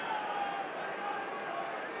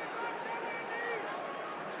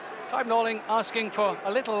 Clive Norling asking for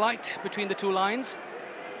a little light between the two lines.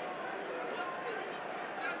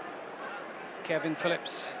 Kevin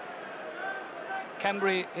Phillips.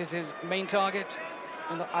 Kembry is his main target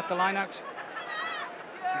at the line-out.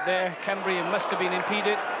 There, Kembry must have been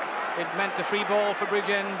impeded. It meant a free ball for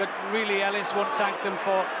Bridgend, but really Ellis won't thank them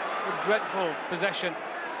for a dreadful possession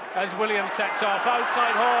as Williams sets off.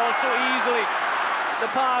 Outside Hall so easily. The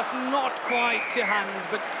pass not quite to hand,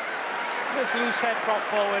 but this loose head prop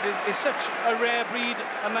forward is such a rare breed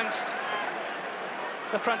amongst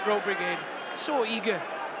the front row brigade. So eager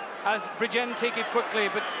as Bridgend take it quickly,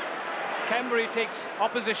 but Kembry takes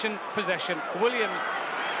opposition possession. Williams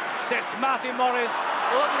sets Martin Morris,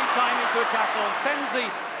 lovely timing to a tackle, sends the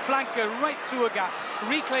flanker right through a gap,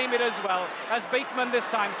 reclaim it as well, as Bateman this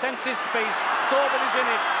time senses space. Thorburn is in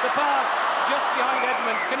it, the pass just behind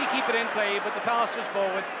Edmonds. Can he keep it in play? But the pass was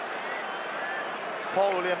forward.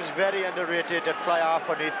 Paul Williams, very underrated at fly half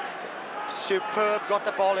for Neath. Superb, got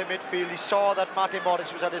the ball in midfield. He saw that Martin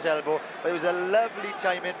Morris was at his elbow, but it was a lovely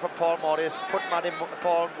time in from Paul Williams,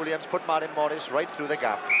 put Martin Morris right through the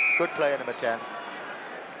gap. Good player, number 10.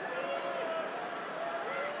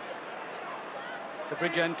 The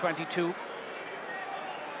Bridgend 22.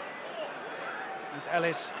 As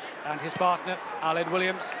Ellis and his partner, Aled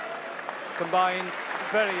Williams, combine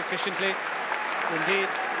very efficiently indeed,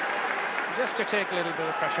 just to take a little bit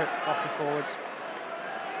of pressure off the forwards.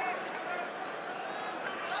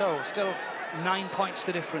 So, still 9 points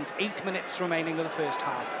the difference, 8 minutes remaining of the first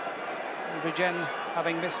half. And Bridgend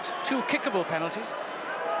having missed 2 kickable penalties,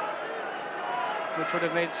 which would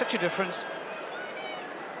have made such a difference.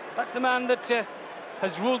 That's the man that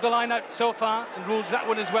has ruled the line out so far, and rules that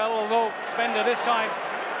one as well, although Spender this time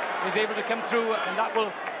is able to come through, and that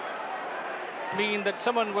will mean that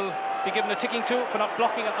someone will be given a ticking to for not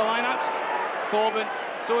blocking at the line out. Thorburn,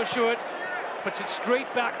 so assured, puts it straight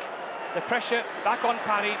back. The pressure back on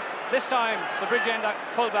Paddy. This time, the Bridgend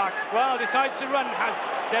fullback, well, decides to run.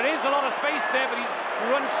 There is a lot of space there, but he's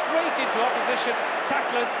run straight into opposition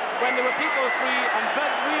tacklers when there were people free, and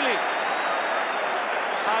Bud really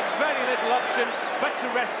had very little option but to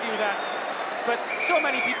rescue that. But so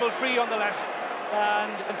many people free on the left,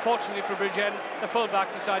 and unfortunately for Bridgend, the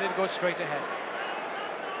fullback decided to go straight ahead.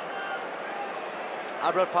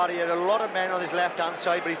 Admiral Paddy had a lot of men on his left-hand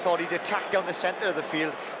side, but he thought he'd attack down the centre of the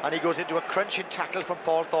field, and he goes into a crunching tackle from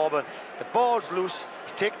Paul Thorburn. The ball's loose,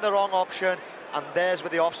 he's taken the wrong option, and there's where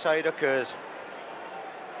the offside occurs.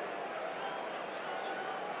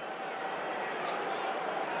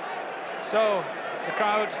 So, the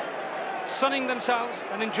crowd sunning themselves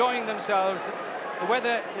and enjoying themselves. The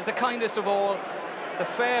weather is the kindest of all. The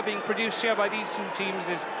fair being produced here by these two teams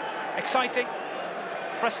is exciting,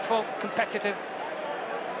 frustful, competitive,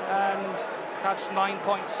 and perhaps 9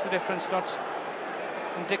 points the difference, not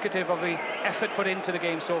indicative of the effort put into the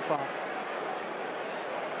game so far.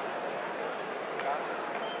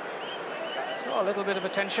 So a little bit of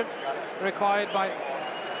attention required by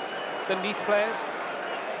the Neath players,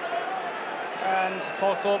 and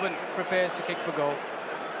Paul Thorburn prepares to kick for goal.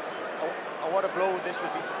 Oh, what a blow this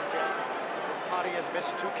would be for Bridgend. Paddy has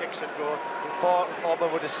missed 2 kicks at goal. If Paul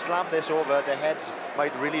Thorburn would have slammed this over, the heads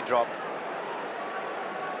might really drop.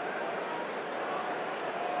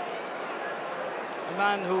 A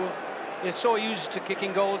man who is so used to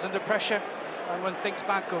kicking goals under pressure, and one thinks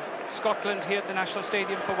back of Scotland here at the National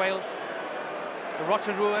Stadium for Wales, the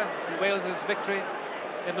Rotorua and Wales's victory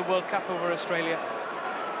in the World Cup over Australia,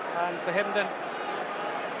 and for him then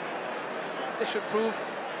this should prove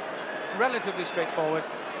relatively straightforward.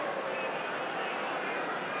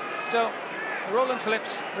 Still, Roland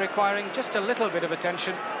Phillips requiring just a little bit of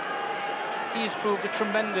attention. He's proved a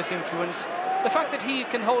tremendous influence. The fact that he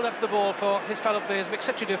can hold up the ball for his fellow players makes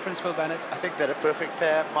such a difference, Phil Bennett. I think they're a perfect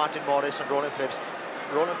pair, Martin Morris and Roland Phillips.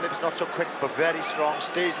 Roland Phillips not so quick, but very strong,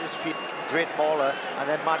 stays in his feet, great mauler, and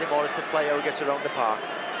then Martin Morris, the flyer who gets around the park.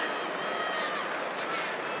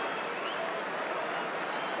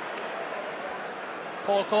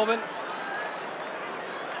 Paul Thorburn.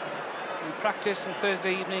 In practice on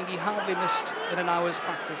Thursday evening, he hardly missed in an hour's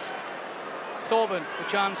practice. Thorburn, a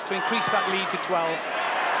chance to increase that lead to 12.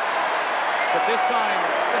 But this time,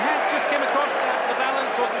 the head just came across there. The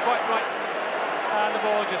balance wasn't quite right. And the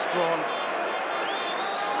ball just drawn.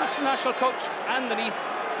 That's the national coach and the Neath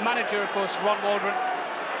manager, of course, Ron Waldron.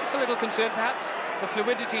 Just a little concerned, perhaps. The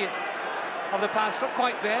fluidity of the pass not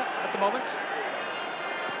quite there at the moment.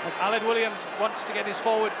 As Alan Williams wants to get his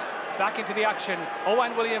forwards back into the action.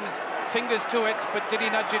 Owen Williams fingers to it, but did he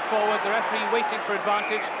nudge it forward? The referee waiting for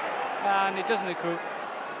advantage, and it doesn't accrue.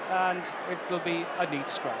 And it will be a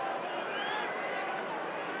Neath scrum.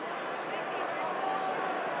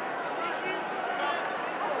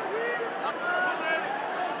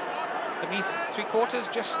 The Neath three-quarters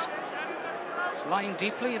just lying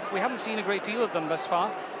deeply. We haven't seen a great deal of them thus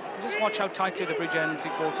far. Just watch how tightly the Bridgend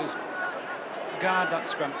three-quarters guard that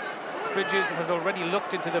scrum. Bridges has already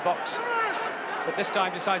looked into the box, but this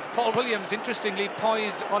time decides. Paul Williams, interestingly,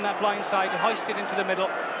 poised on that blind side to hoist it into the middle.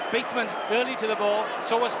 Bateman early to the ball,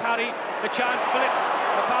 so was Parry. The chance, Phillips,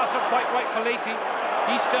 the pass not quite right for Leahy.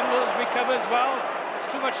 He stumbles, recovers well. It's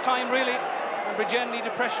too much time, really. And Bridgend need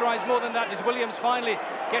to pressurise more than that as Williams finally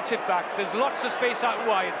gets it back. There's lots of space out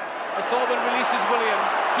wide. As Thorburn releases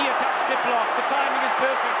Williams, he attacks Diplock. The timing is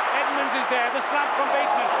perfect. Edmonds is there. The slap from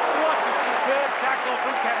Bateman. What a superb tackle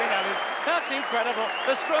from Kevin Ellis. That's incredible.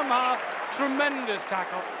 The scrum half, tremendous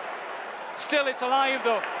tackle. Still, it's alive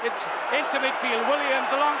though. It's into midfield. Williams,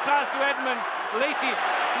 the long pass to Edmonds. Leahy,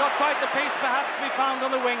 not quite the pace perhaps to be found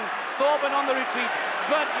on the wing. Thorburn on the retreat.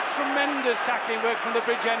 But tremendous tackling work from the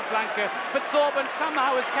Bridgend flanker. But Thorburn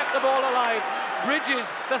somehow has kept the ball alive. Bridges,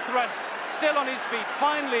 the thrust, still on his feet.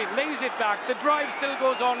 Finally lays it back. The drive still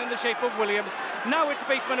goes on in the shape of Williams. Now it's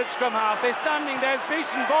Bateman at scrum half. They're standing. There's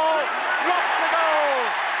Beeson. Ball drops a goal.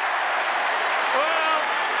 Well,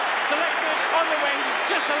 selected on the wing,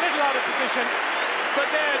 just a little out of position. But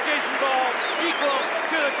there, Jason Ball, equal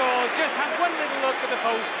to the cause. Just had one little look at the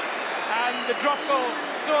post, and the drop goal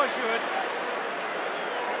so assured.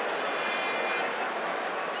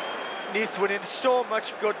 Neath winning so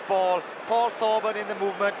much good ball. Paul Thorburn in the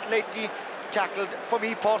movement. Leahy tackled. For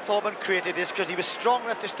me, Paul Thorburn created this because he was strong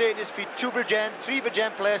enough to stay on his feet. Three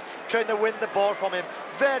Bridgend players trying to win the ball from him.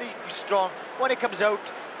 Very strong. When he comes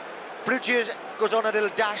out, Bridges goes on a little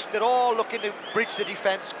dash. They're all looking to breach the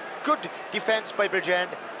defence. Good defence by Bridgend.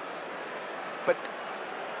 But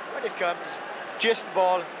when it comes, Jason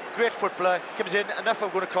Ball, great footballer, comes in, enough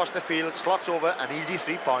of going across the field, slots over, an easy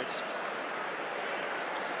 3 points.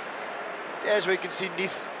 As we can see,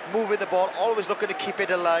 Neath moving the ball, always looking to keep it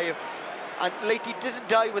alive. And Leahy doesn't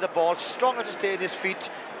die with the ball, strong enough to stay on his feet.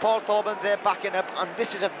 Paul Thorburn there backing up, and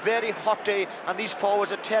this is a very hot day, and these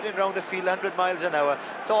forwards are tearing around the field 100 miles an hour.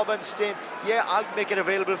 Thorburn saying, yeah, I'll make it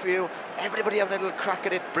available for you. Everybody having a little crack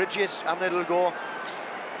at it. Bridges having a little go.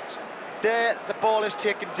 There, the ball is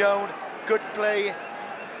taken down. Good play.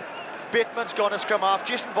 Bateman's gone to scrum half.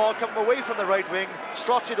 Jason Ball coming away from the right wing,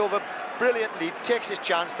 slots it over brilliantly, takes his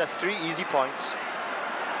chance. That's 3 easy points.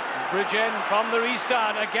 Bridgend from the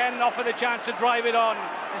restart, again offer the chance to drive it on.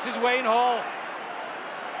 This is Wayne Hall.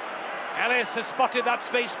 Ellis has spotted that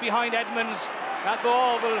space behind Edmonds. That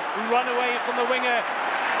ball will run away from the winger.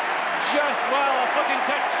 Just, well, a foot in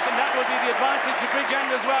touch, and that will be the advantage to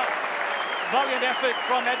Bridgend as well. Valiant effort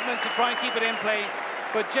from Edmonds to try and keep it in play,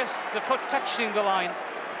 but just the foot touching the line,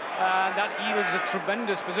 and that yields a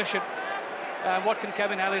tremendous position. What can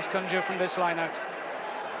Kevin Ellis conjure from this line out?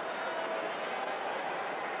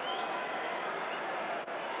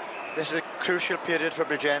 This is a crucial period for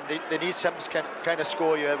Bridgend. They need some kind of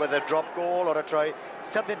score here, whether a drop goal or a try,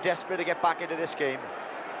 something desperate to get back into this game.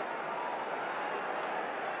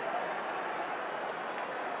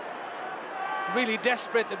 Really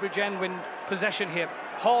desperate that Bridgend win possession here.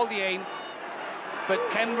 Hall the aim, but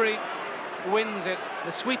Kenbury wins it.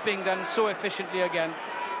 The sweeping done so efficiently again,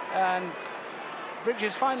 and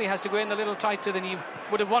Bridges finally has to go in a little tighter than he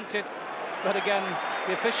would have wanted, but again,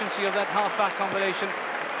 the efficiency of that half-back combination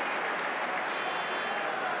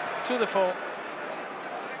to the fore.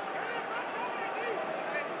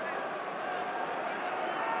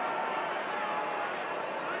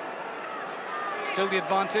 Still the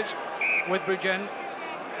advantage with Bridgend,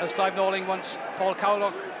 as Clive Norling wants Paul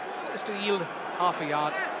Cowlock just to yield half a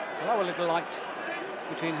yard, allow a little light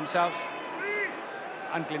between himself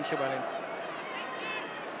and Glyn Llewellyn.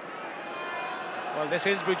 Well, this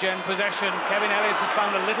is Bridgend possession. Kevin Ellis has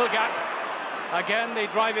found a little gap. Again, they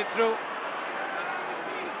drive it through.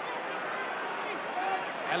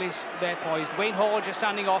 Ellis there poised. Wayne Hall just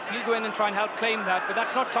standing off. He'll go in and try and help claim that, but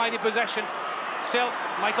that's not tidy possession. Still,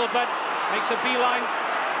 Michael Budd makes a beeline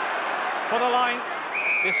for the line.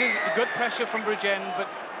 This is good pressure from Bridgend, but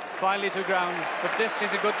finally to ground. But this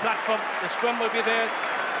is a good platform. The scrum will be theirs,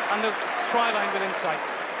 and the try line within sight.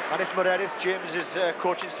 And if Meredith James's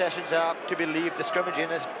coaching sessions are to be believed, the scrimmaging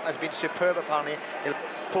has been superb apparently. It'll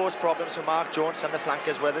pose problems for Mark Jones and the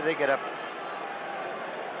flankers whether they get up.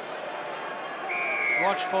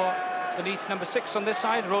 Watch for the Neath number 6 on this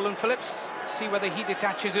side, Roland Phillips, to see whether he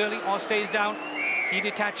detaches early or stays down. He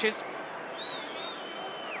detaches.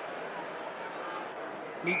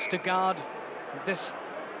 Needs to guard this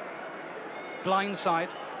blind side.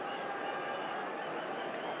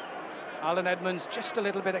 Alan Edmonds just a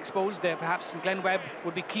little bit exposed there perhaps, and Glenn Webb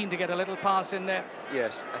would be keen to get a little pass in there.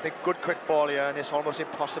 Yes, I think good quick ball here, and it's almost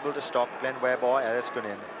impossible to stop Glenn Webb or Ellis going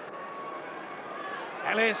in.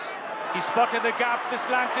 Ellis, he spotted the gap. The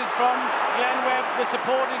slant is from Glenn Webb. The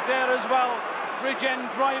support is there as well.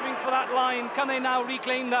 Bridgend driving for that line. Can they now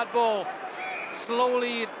reclaim that ball?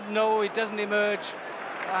 Slowly, no, it doesn't emerge.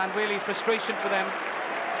 And really frustration for them.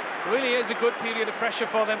 It really is a good period of pressure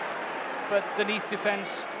for them. But the Neath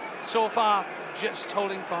defence, so far, just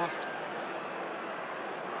holding fast.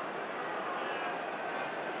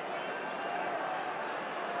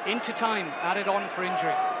 Into time, added on for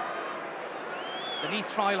injury. The Neath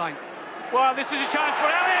try line. Well, this is a chance for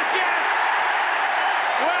Ellis, yes!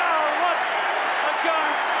 Well, what a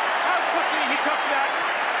chance! How quickly he took that.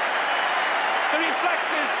 The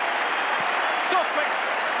reflexes, so quick.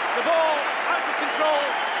 The ball out of control,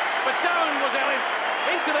 but down was Ellis,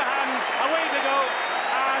 into the hands, away they go,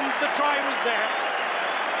 and the try was there.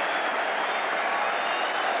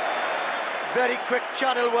 Very quick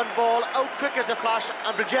Channel 1 ball, out quick as a flash,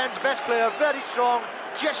 and Bridgend's best player, very strong,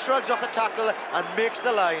 just shrugs off the tackle and makes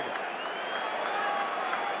the line.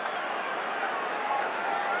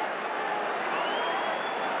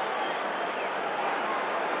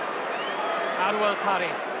 Adwell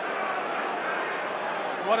Parry.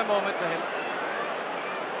 What a moment for him.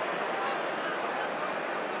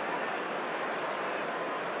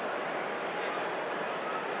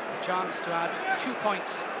 A chance to add 2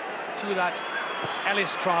 points to that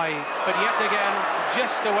Ellis try, but yet again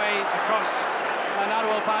just away across an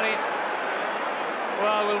Adwell Parry.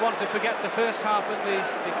 Well, we'll want to forget the first half at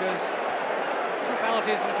least, because 2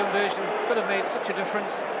 penalties and a conversion could have made such a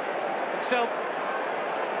difference. But still,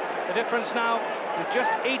 the difference now is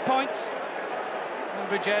just 8 points, and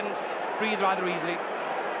Bridgend breathe rather easily.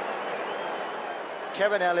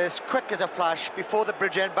 Kevin Ellis, quick as a flash, before the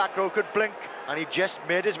Bridgend back row could blink, and he just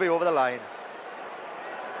made his way over the line.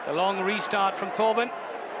 The long restart from Thorburn,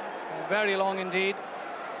 very long indeed,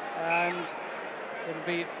 and it'll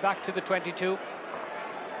be back to the 22.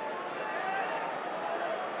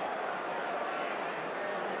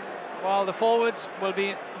 Well, the forwards will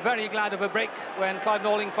be very glad of a break when Clive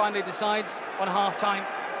Norling finally decides on half-time,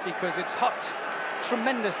 because it's hot,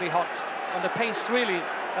 tremendously hot, and the pace really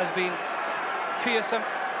has been fearsome.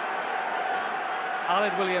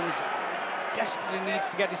 Aled Williams desperately needs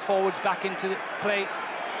to get his forwards back into play.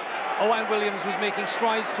 Owen Williams was making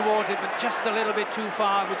strides towards it, but just a little bit too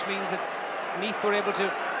far, which means that Neath were able to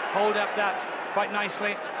hold up that quite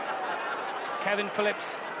nicely. Kevin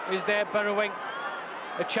Phillips is there burrowing.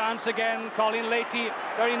 A chance again, Colin Leahy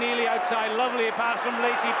very nearly outside. Lovely pass from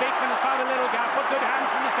Leahy. Bateman has found a little gap, but good hands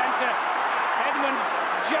from the centre. Edmonds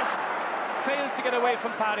just fails to get away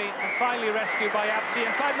from Parry, and finally rescued by Apsey.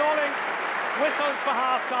 And Clive Norling whistles for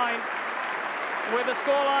half-time with a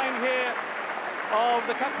scoreline here of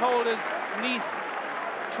the cup holders, Neath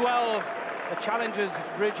 12, the challengers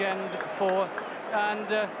Bridgend 4,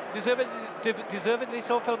 and deservedly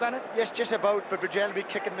so, Phil Bennett? Yes, just about, but Bridgend will be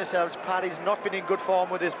kicking themselves. Parry's not been in good form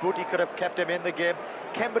with his boot. He could have kept him in the game.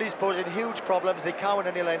 Kembury's posing huge problems. They can't win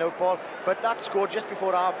any line-out ball, but that score just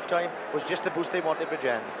before half-time was just the boost they wanted,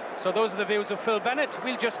 Bridgend. So those are the views of Phil Bennett.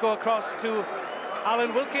 We'll just go across to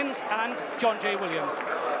Alan Wilkins and John J. Williams.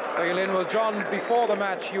 Very Lynn. Well, John, before the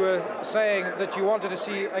match you were saying that you wanted to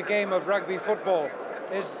see a game of rugby football.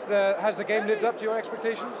 Has the game lived up to your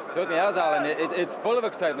expectations? Certainly has, Alan. It's full of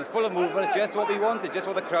excitement, it's full of movement. It's just what we wanted, just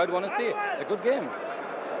what the crowd want to see. It's a good game.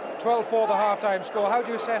 12-4 the half-time score. How do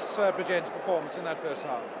you assess Bridgend's performance in that first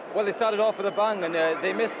half? Well, they started off with a bang, and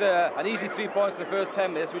they missed an easy 3 points in the first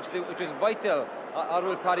 10 minutes, which was vital.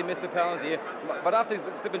 Adwell Parry missed the penalty, but after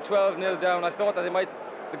slipping 12-0 down, I thought that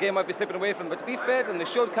the game might be slipping away from them. But to be fair to them, they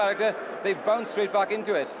showed character. They bounced straight back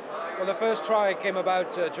into it. Well, the first try came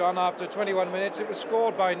about, John, after 21 minutes. It was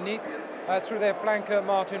scored by Neath through their flanker,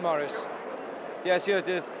 Martin Morris. Yeah, sure it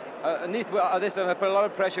is. Neath this time put a lot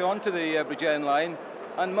of pressure onto the Bridgend line,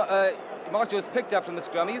 and Mark Jones picked up from the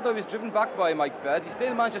scrum. Even though he was driven back by Mike Bird, he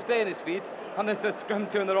still managed to stay on his feet, and then the scrum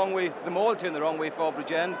turned the wrong way, the maul turned the wrong way for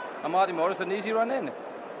Bridgend, and Martin Morris had an easy run in.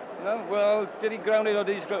 No, well, did he ground it or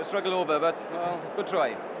did he struggle over? But, well, good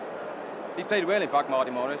try. He's played well, in fact,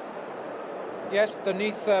 Martin Morris. Yes, the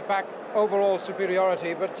Neath back overall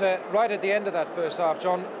superiority, but right at the end of that first half,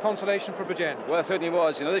 John, consolation for Bridgend. Well, it certainly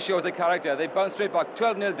was. You know, this shows the character. They bounced straight back,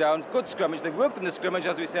 12-0 down, good scrummage. They worked in the scrimmage,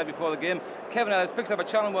 as we said before the game. Kevin Ellis picks up a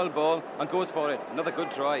Channel World ball and goes for it. Another good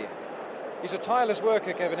try. He's a tireless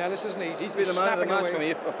worker, Kevin Ellis, isn't he? He's been the man of the match for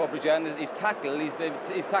me, for Bridgend. He's tackled,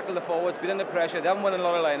 he's tackled the forwards, been under pressure. They haven't won a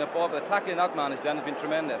lot of line-up ball, but the tackling that man has done has been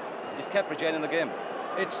tremendous. He's kept Bridgend in the game.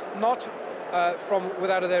 It's not from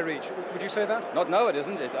without of their reach. Would you say that? Not now, it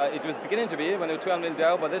isn't. It was beginning to be when they were 12-0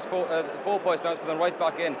 down, but this 4 points now has put them right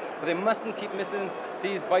back in. But they mustn't keep missing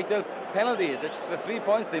these vital penalties. It's the 3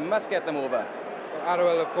 points, they must get them over.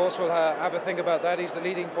 Arwell, of course, will have a think about that. He's the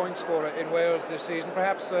leading point scorer in Wales this season.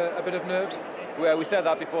 Perhaps a bit of nerves? Well, we said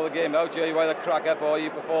that before the game. Out here, you either crack up or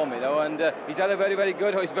you perform, you know. And he's either very, very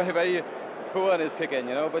good or he's very, very poor in his kicking,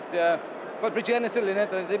 you know. But Bridgend is still in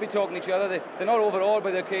it. They've been talking to each other. They're not overawed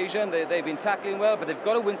by the occasion. They've been tackling well, but they've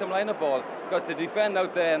got to win some line-up ball, because to defend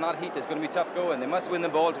out there in that heat is going to be tough going. They must win the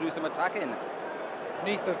ball to do some attacking.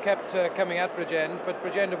 Neath have kept coming at Bridgend, but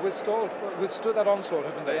Bridgend have withstood that onslaught,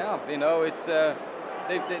 haven't they? Yeah, you know, it's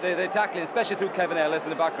they're tackling, especially through Kevin Ellis in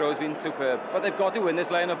the back row, has been superb. But they've got to win this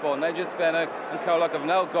line-up ball. Nigel Spencer and Cowlock have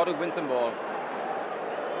now got to win some ball.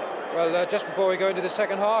 Well, just before we go into the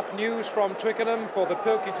second half, news from Twickenham for the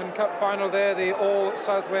Pilkington Cup final there, the All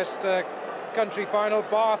Southwest Country final.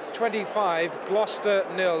 Bath 25, Gloucester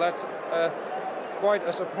 0. That's quite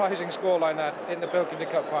a surprising scoreline, that, in the Pilkington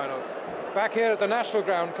Cup final. Back here at the National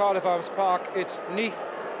Ground, Cardiff Arms Park, it's Neath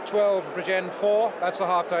 12, Bridgend 4. That's the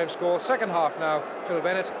half-time score. Second half now, Phil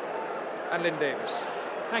Bennett and Lynn Davis.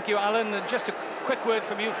 Thank you, Alan. And just a quick word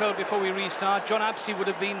from you, Phil, before we restart. John Apsey would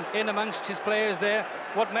have been in amongst his players there.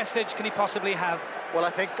 What message can he possibly have? Well, I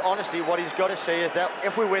think, honestly, what he's got to say is that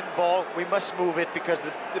if we win ball, we must move it, because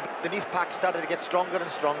the Neath pack started to get stronger and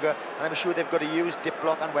stronger, and I'm sure they've got to use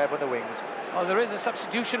Diplock and Webb on the wings. Well, there is a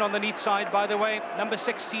substitution on the Neath side, by the way. Number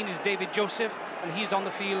 16 is David Joseph, and he's on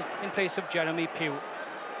the field in place of Jeremy Pugh.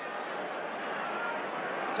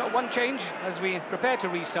 So one change as we prepare to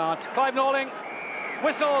restart. Clive Norling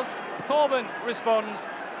whistles, Thorburn responds,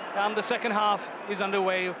 and the second half is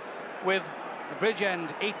underway with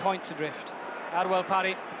Bridgend 8 points adrift. Arwell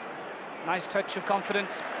Parry, nice touch of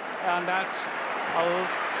confidence, and that's a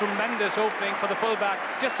tremendous opening for the fullback.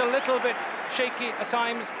 Just a little bit shaky at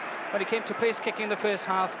times when he came to place kicking in the first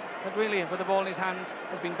half, but really with the ball in his hands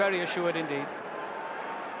has been very assured indeed.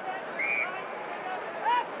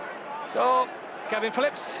 So Kevin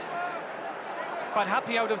Phillips, quite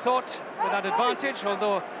happy, I would have thought, with that advantage,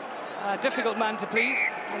 although a difficult man to please,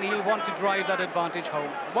 and he'll want to drive that advantage home.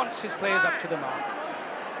 Wants his players up to the mark.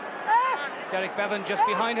 Derek Bevan just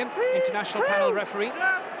behind him, international panel referee.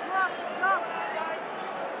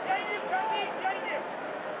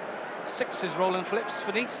 6 is Roland Phillips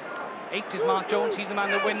for Neath. 8 is Mark Jones, he's the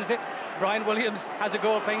man that wins it. Brian Williams has a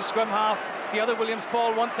goal playing scrum half. The other Williams,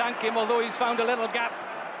 Paul, won't thank him, although he's found a little gap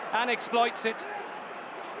and exploits it.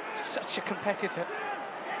 Such a competitor,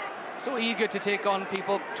 so eager to take on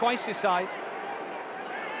people twice his size.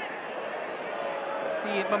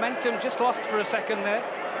 The momentum just lost for a second there,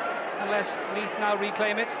 unless Neath now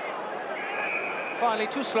reclaim it. Finally,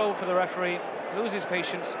 too slow for the referee, loses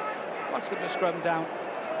patience, wants them to scrum down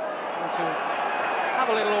and to have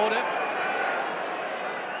a little order.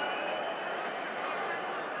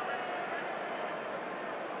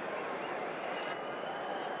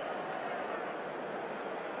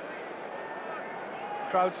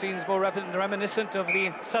 Crowd scenes more reminiscent of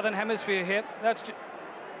the Southern Hemisphere here. That's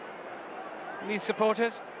Neath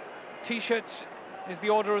supporters. T-shirts is the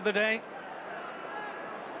order of the day.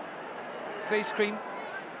 Face cream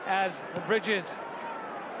as Bridges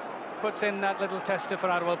puts in that little tester for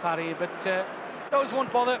Arwell Parry, but those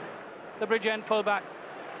won't bother. The Bridgend fullback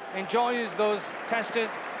enjoys those testers,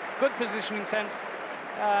 good positioning sense,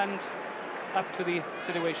 and up to the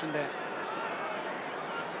situation there.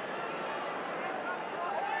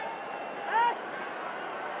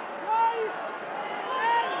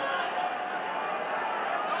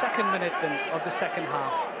 Second minute then of the second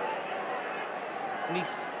half. Neath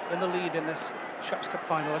in the lead in this Schweppes Cup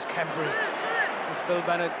final as Kembury, as Phil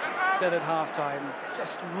Bennett said at half-time,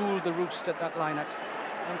 just ruled the roost at that line-out.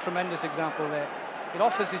 And tremendous example there. It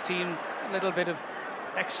offers his team a little bit of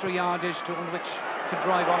extra yardage on which to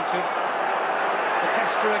drive onto. The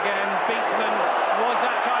tester again, Bateman, was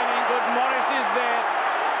that timing good? Morris is there.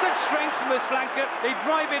 Such strength from his flanker. They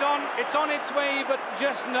drive it on, it's on its way, but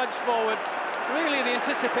just nudged forward. Really, the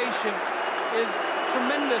anticipation is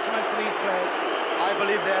tremendous amongst the Neath players. I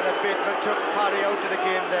believe there that Bateman took Parry out of the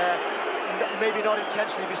game there. Maybe not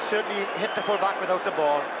intentionally, but certainly hit the full back without the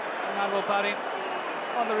ball. And Arwell Parry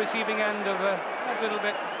on the receiving end of a little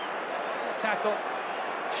bit tackle,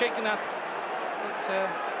 shaken up, but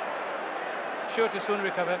sure to soon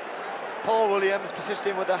recover. Paul Williams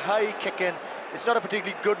persisting with a high kick in. It's not a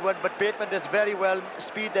particularly good one, but Bateman does very well.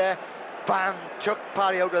 Speed there. Bam! Took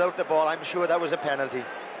Parry out without the ball. I'm sure that was a penalty.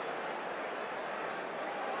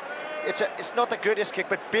 It's not the greatest kick,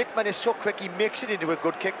 but Bateman is so quick, he makes it into a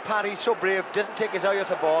good kick. Parry, so brave, doesn't take his eye off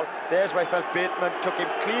the ball. There's where I felt Bateman took him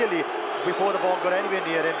clearly before the ball got anywhere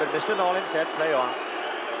near him, but Mr. Nolan said, play on.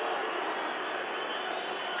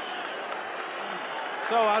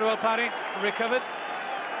 So Arwell Parry recovered,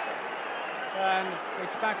 and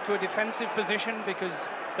it's back to a defensive position because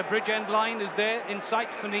the Bridgend line is there in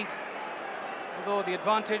sight for Neath, although the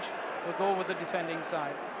advantage will go with the defending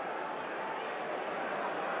side.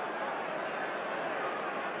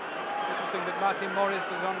 Interesting that Martin Morris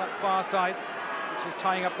is on that far side, which is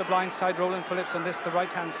tying up the blind side. Roland Phillips on this, the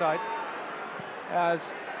right-hand side,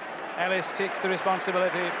 as Ellis takes the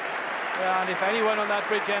responsibility. And if anyone on that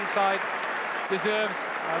Bridgend side deserves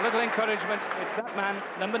a little encouragement, it's that man,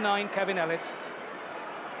 number 9, Kevin Ellis.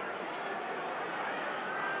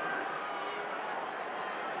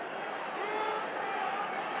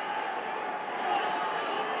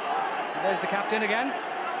 And there's the captain again.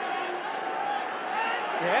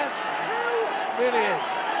 Yes, really,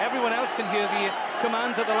 everyone else can hear the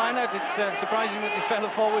commands at the line-out. It's surprising that these fellow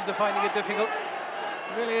forwards are finding it difficult.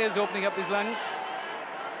 It really is opening up his lungs.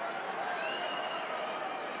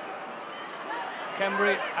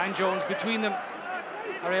 Kembry and Jones, between them,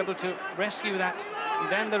 are able to rescue that.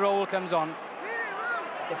 And then the roll comes on.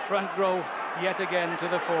 The front row, yet again, to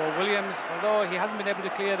the fore. Williams, although he hasn't been able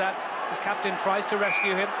to clear that, his captain tries to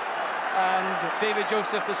rescue him. And David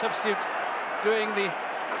Joseph, the substitute, doing the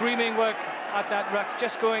creaming work at that ruck,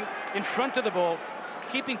 just going in front of the ball,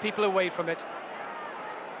 keeping people away from it.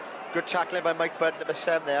 Good tackling by Mike Budd, number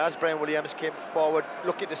 7 there, as Brian Williams came forward,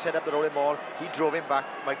 looking to set up the rolling ball. He drove him back,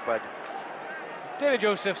 Mike Budd. David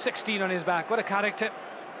Joseph, 16 on his back, what a character.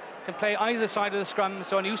 Can play on either side of the scrum,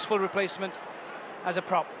 so an useful replacement as a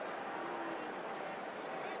prop.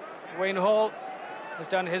 Wayne Hall has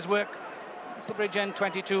done his work. It's the Bridgend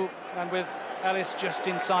 22, and with Ellis just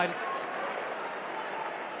inside,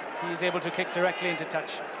 he's able to kick directly into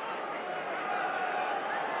touch.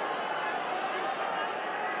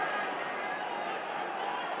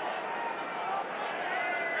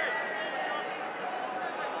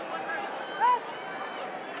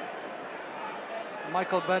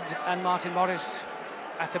 Michael Budd and Martin Morris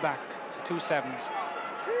at the back, the 2 7s.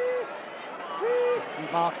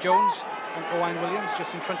 And Mark Jones and Owain Williams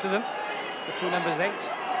just in front of them, the 2 numbers 8.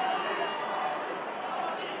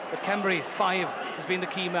 But Kembry, 5, has been the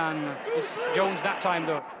key man. It's Jones that time,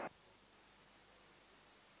 though.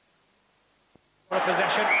 For a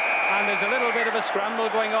possession, and there's a little bit of a scramble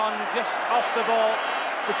going on just off the ball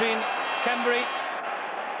between Kembry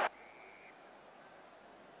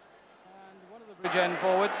and one of the Bridgend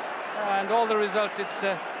forwards, and all the result, it's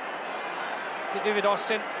David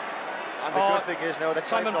Austin. And the good thing is now that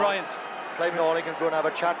Simon Bryant. Clive Norling can go and have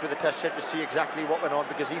a chat with the test set to see exactly what went on,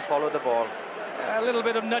 because he followed the ball. A little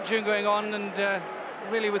bit of nudging going on, and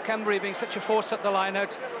really with Kembry being such a force at the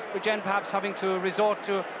line-out, Bridgend perhaps having to resort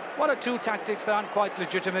to 1 or 2 tactics that aren't quite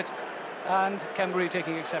legitimate, and Kembry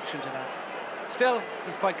taking exception to that. Still,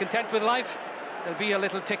 he's quite content with life. There'll be a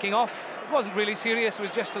little ticking off. It wasn't really serious, it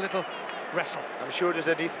was just a little wrestle. I'm sure there's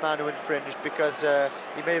a Neath man who infringed, because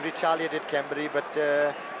he may have retaliated Kembry, but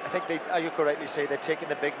I think they, as you correctly say, they're taking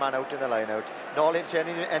the big man out in the line-out. Nolan say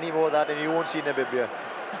any more of that, and you won't see Namibia.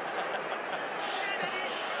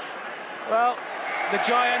 Well, the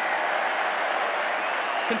giant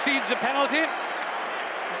concedes a penalty,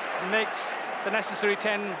 makes the necessary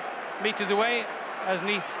 10 metres away as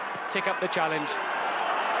Neath take up the challenge.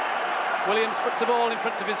 Williams puts the ball in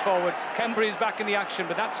front of his forwards. Kembry's back in the action,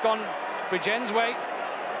 but that's gone Bridgend's way.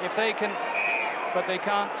 If they can, but they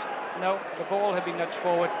can't. No, the ball had been nudged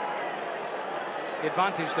forward. The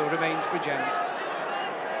advantage, though, remains Bridgend's.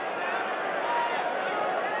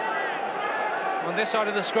 On this side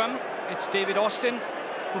of the scrum, it's David Austin,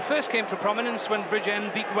 who first came to prominence when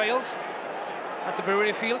Bridgend beat Wales at the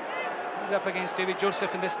Brewery Field. He's up against David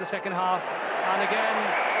Joseph in this, the second half. And again,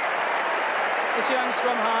 this young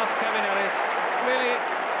scrum half, Kevin Ellis, really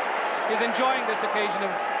is enjoying this occasion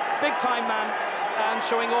of big-time man and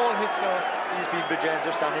showing all his skills. He's been Bridgend's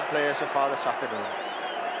outstanding player so far this afternoon.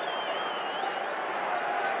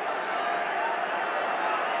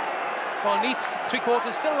 Well, Neath's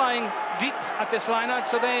 3/4 still lying deep at this line-out,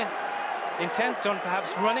 so they're intent on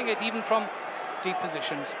perhaps running it even from deep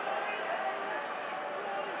positions.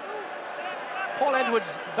 Paul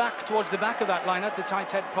Edwards back towards the back of that lineup, the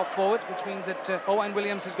tight head prop forward, which means that Owen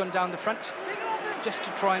Williams has gone down the front just to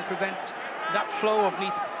try and prevent that flow of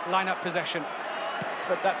Neath lineup possession.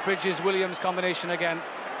 But that Bridges-Williams combination again,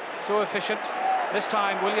 so efficient. This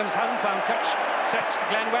time Williams hasn't found touch, sets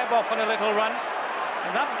Glenn Webb off on a little run.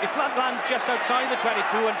 And that, if that lands just outside the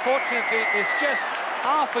 22, unfortunately it's just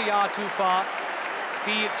half a yard too far.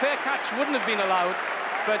 The fair catch wouldn't have been allowed,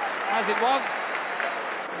 but as it was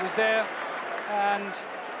there, and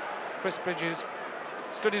Chris Bridges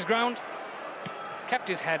stood his ground, kept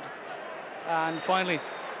his head, and finally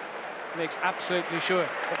makes absolutely sure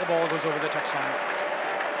that the ball goes over the touchline.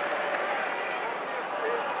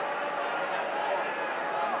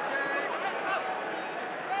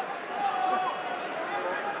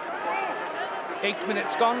 Eight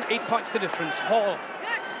minutes gone, 8 points the difference. Hall,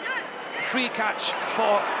 free catch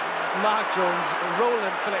for Mark Jones.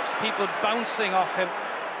 Roland Phillips, people bouncing off him.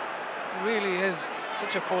 Really is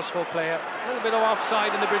such a forceful player. A little bit of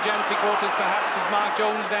offside in the Bridgend three-quarters perhaps, as Mark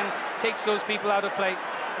Jones then takes those people out of play.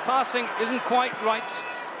 The passing isn't quite right,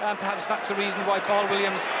 and perhaps that's the reason why Paul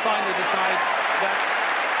Williams finally decides that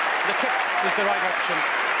the kick is the right option.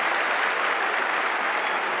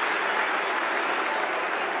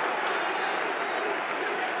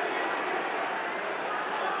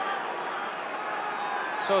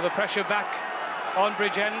 So the pressure back on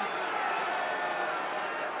Bridgend.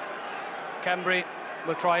 Cambry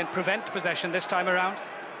will try and prevent possession this time around,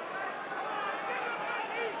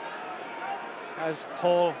 as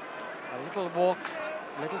Hall, a little walk,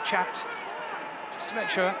 a little chat, just to make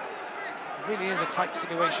sure. It really is a tight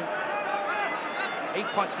situation. 8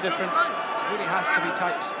 points the difference. It really has to be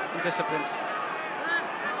tight and disciplined.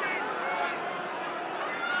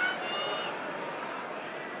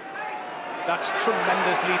 That's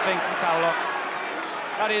tremendous leaping from Cowlock.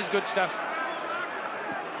 That is good stuff.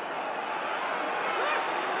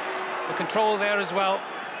 The control there as well.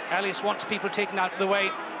 Ellis wants people taken out of the way.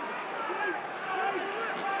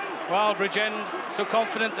 Well, Bridgend so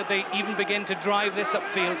confident that they even begin to drive this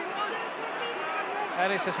upfield.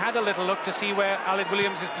 Ellis has had a little look to see where Aled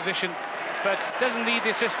Williams is positioned, but doesn't need the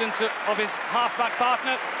assistance of his half-back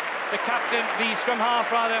partner, the captain, the scrum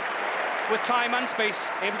half rather, with time and space,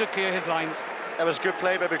 able to clear his lines. That was good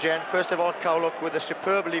play by Bridgend. First of all, Cowlock with a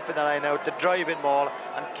superb leap in the line out, the drive-in maul,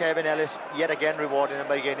 and Kevin Ellis yet again rewarding him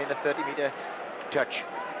by gaining a 30-metre touch.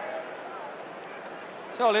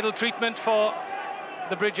 So a little treatment for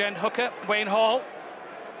the Bridgend hooker, Wayne Hall,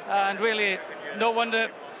 and really no wonder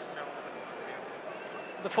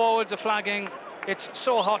the forwards are flagging. It's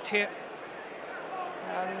so hot here,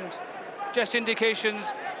 and just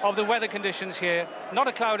indications of the weather conditions here. Not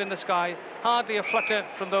a cloud in the sky, hardly a flutter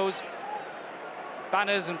from those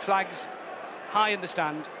banners and flags high in the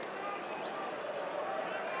stand.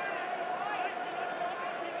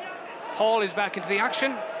 Hall is back into the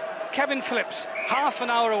action. Kevin Phillips, half an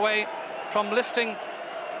hour away from lifting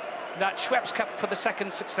that Schweppes Cup for the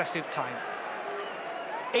second successive time.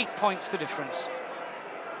 8 points the difference.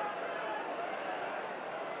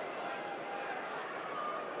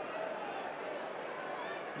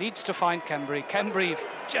 Needs to find Cambry. Cambry,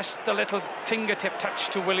 just the little fingertip touch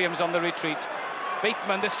to Williams on the retreat.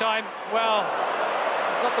 Bateman this time, well,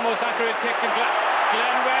 it's not the most accurate kick, and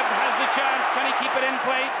Glenn Webb has the chance. Can he keep it in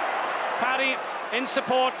play? Paddy in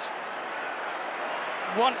support.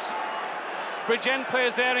 Wants Bridgend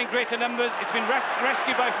players there in greater numbers. It's been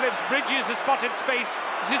rescued by Phillips. Bridges has spotted space.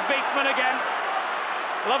 This is Bateman again.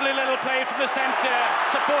 Lovely little play from the centre,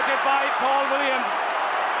 supported by Paul Williams.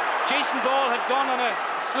 Jason Ball had gone on a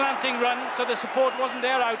slanting run, so the support wasn't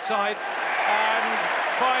there outside. And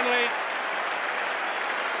finally,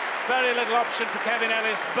 very little option for Kevin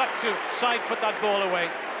Ellis but to side-foot that ball away.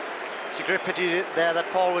 It's a great pity there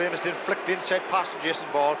that Paul Williams didn't flick the inside pass to Jason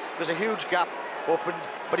Ball. There's a huge gap opened,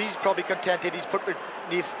 but he's probably contented. He's put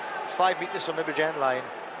beneath 5 metres from the Bridgend line.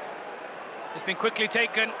 It's been quickly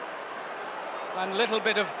taken, and a little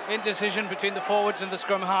bit of indecision between the forwards and the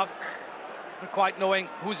scrum half, not quite knowing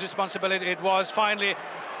whose responsibility it was. Finally,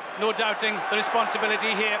 no doubting the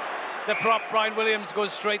responsibility here. The prop, Brian Williams,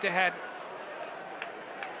 goes straight ahead.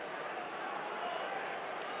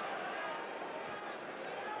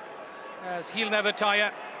 As he'll never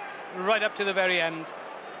tire, right up to the very end.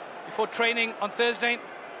 Before training on Thursday,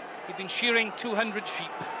 he'd been shearing 200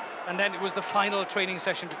 sheep, and then it was the final training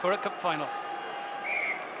session before a cup final.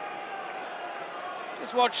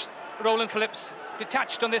 Just watch Roland Phillips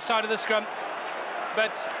detached on this side of the scrum,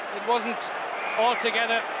 but it wasn't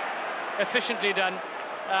altogether efficiently done,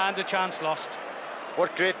 and a chance lost.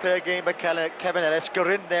 What great player game by Kevin Ellis. Got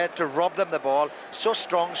in there to rob them the ball. So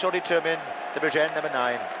strong, so determined, the Bridgend number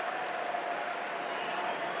 9.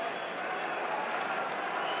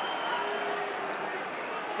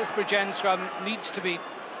 this Bridgend scrum needs to be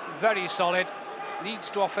very solid, needs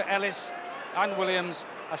to offer Ellis and Williams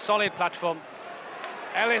a solid platform.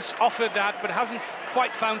 Ellis offered that, but hasn't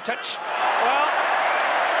quite found touch. Well,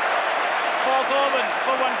 Paul Thorburn,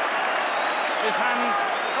 for once, his hands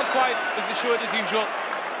not quite as assured as usual,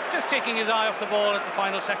 just taking his eye off the ball at the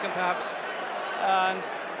final second, perhaps, and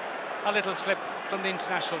a little slip from the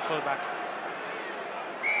international fullback.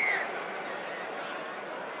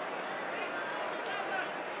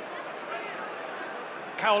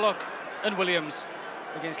 Cowlock and Williams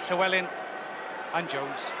against Llewellyn and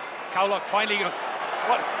Jones. Cowlock finally got,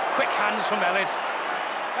 what quick hands from Ellis.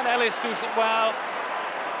 And Ellis do well.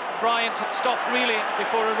 Bryant had stopped really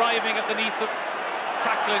before arriving at the Neath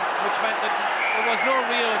tacklers, which meant that there was no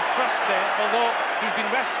real thrust there, although he's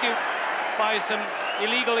been rescued by some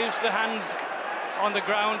illegal use of the hands on the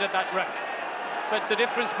ground at that ruck. But the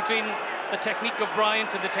difference between the technique of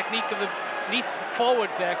Bryant and the technique of the Neath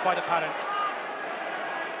forwards there quite apparent.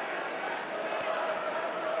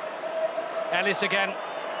 Ellis again.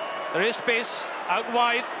 There is space out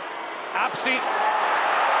wide. Apsey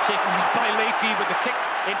taken by Leahy with the kick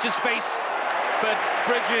into space, but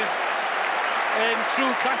Bridges in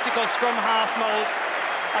true classical scrum half mould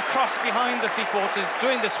across behind the three-quarters,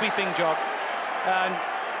 doing the sweeping job and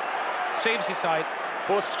saves his side.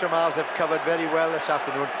 Both scrum halves have covered very well this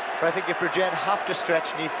afternoon, but I think if Bridgend have to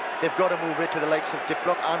stretch Neath, they've got to move it to the likes of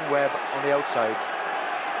Diplock and Webb on the outsides.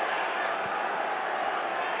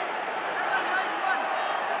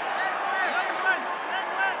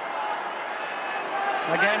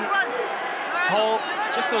 Again, Hall,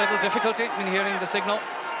 just a little difficulty in hearing the signal.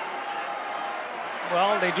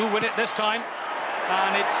 Well, they do win it this time,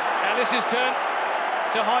 and it's Ellis's turn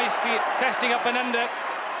to hoist the testing up and under.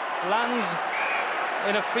 Lands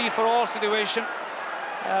in a free-for-all situation,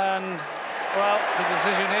 and, well, the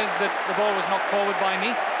decision is that the ball was knocked forward by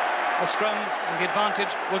Neath. The scrum and the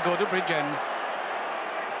advantage will go to Bridgend.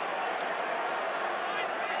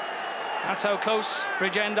 That's how close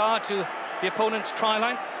Bridgend are to the opponent's try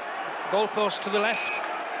line. Goalpost to the left,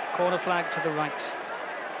 corner flag to the right.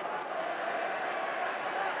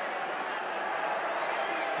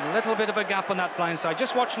 A little bit of a gap on that blind side.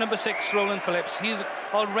 Just watch number 6, Roland Phillips. He's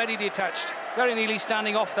already detached, very nearly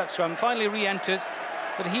standing off that scrum. Finally re-enters,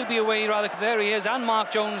 but he'll be away rather. There he is, and Mark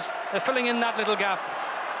Jones. They're filling in that little gap.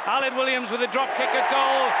 Aled Williams with a drop kick at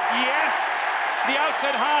goal. Yes! The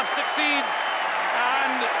outside half succeeds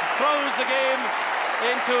and throws the game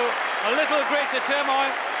into a little greater turmoil,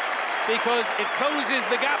 because it closes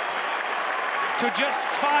the gap to just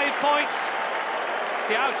 5 points.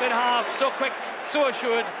 The outside half, so quick, so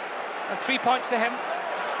assured, and 3 points to him,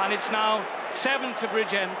 and it's now 7 to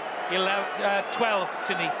Bridgend, 12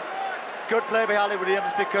 to Neath. Good play by Ali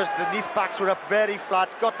Williams, because the Neath backs were up very flat,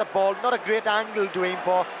 got the ball, not a great angle to aim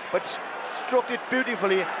for, but struck it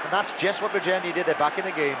beautifully, and that's just what Bridgend needed. They're back in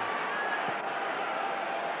the game.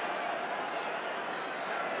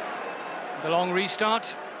 The long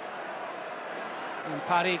restart, and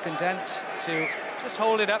Paddy content to just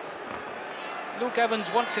hold it up. Luke Evans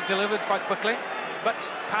wants it delivered quite quickly, but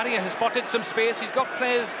Paddy has spotted some space. He's got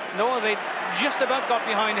players, no, they just about got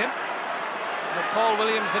behind him. But Paul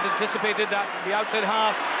Williams had anticipated that, the outside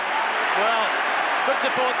half. Well, good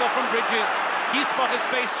support though from Bridges. He spotted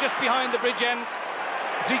space just behind the Bridgend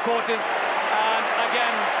three-quarters, and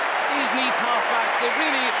again, these Neath halfbacks, they've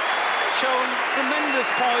really shown tremendous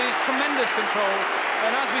poise, tremendous control,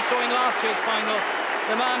 and as we saw in last year's final,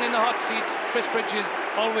 the man in the hot seat, Chris Bridges,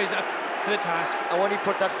 always up to the task. And when he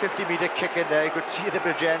put that 50-metre kick in there, you could see the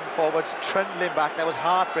Bridgend forwards trundling back. That was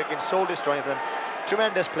heartbreaking, soul-destroying for them.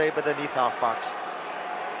 Tremendous play by the Neath halfbacks.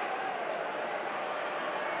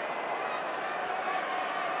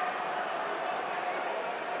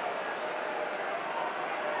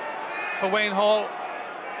 For Wayne Hall,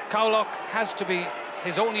 Cowlock has to be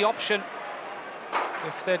his only option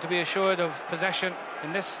if they're to be assured of possession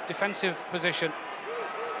in this defensive position.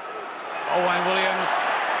 Owen Williams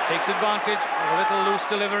takes advantage of a little loose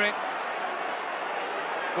delivery.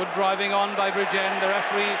 Good driving on by Bridgend. The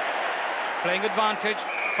referee, playing advantage,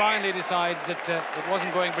 finally decides that it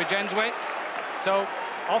wasn't going Bridgend's way. So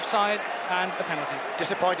offside and a penalty.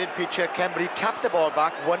 Disappointing feature. Kembury tapped the ball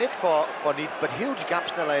back, won it for Neath, but huge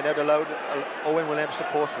gaps in the line out allowed Owen Williams to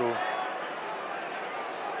pour through.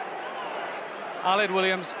 Aled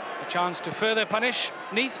Williams, a chance to further punish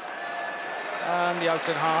Neath, and the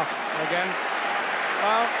outside half again.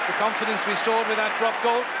 Well, the confidence restored with that drop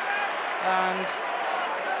goal, and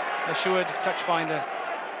assured touch finder.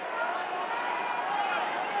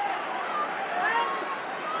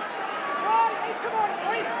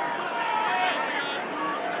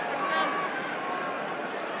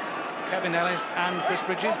 Kevin Ellis and Chris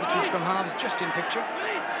Bridges, the two scrum halves, just in picture.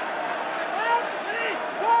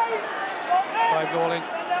 Clive Goring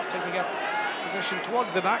taking up position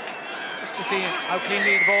towards the back, just to see how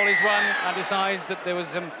cleanly the ball is won, and decides that there was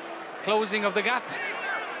some closing of the gap.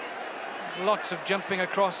 Lots of jumping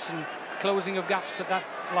across and closing of gaps at that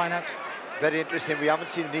line-out. Very interesting. We haven't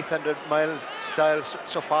seen Neath 100-mile style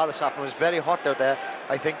so far this afternoon. It's very hot out there.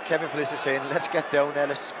 I think Kevin Phillips is saying, let's get down there,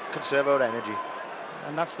 let's conserve our energy.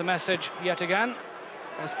 And that's the message yet again,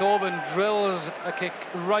 as Thorburn drills a kick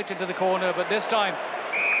right into the corner, but this time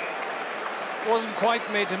wasn't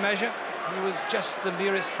quite made to measure. He was just the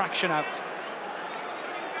merest fraction out.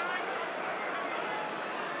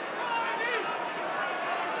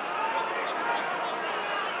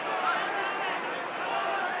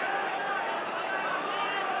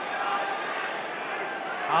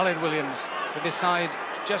 Aled Williams with his side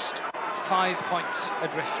just 5 points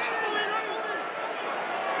adrift.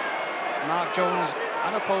 Mark Jones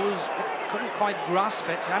unopposed, but couldn't quite grasp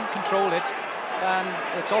it and control it, and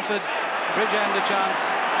it's offered Bridgend a chance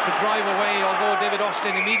to drive away, although David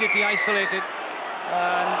Austin immediately isolated.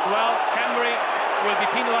 And well, Cambury will be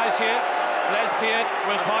penalised here. Les Peart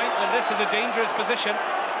will point, and this is a dangerous position.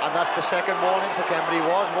 And that's the second warning for Cambury. He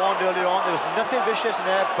was warned earlier on. There was nothing vicious in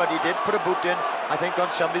there, but he did put a boot in, I think,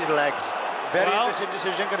 on somebody's legs. Very interesting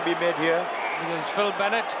decision going to be made here. Because Phil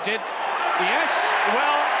Bennett did, yes,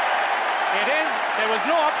 well, it is. There was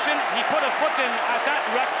no option. He put a foot in at that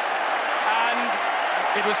ruck, and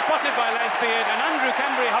it was spotted by Les Peart, and Andrew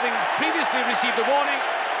Cambury, having previously received a warning,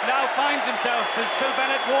 now finds himself, as Phil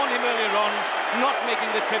Bennett warned him earlier on, not making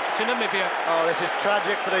the trip to Namibia. Oh, this is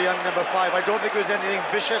tragic for the young number 5. I don't think there was anything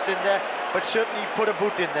vicious in there, but certainly put a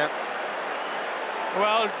boot in there.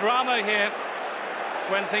 Well, drama here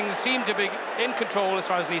when things seem to be in control as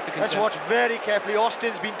far as Neath are concerned. Let's watch very carefully.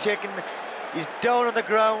 Austin's been taken. He's down on the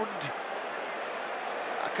ground.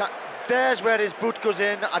 There's where his boot goes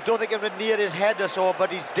in. I don't think it went near his head or so,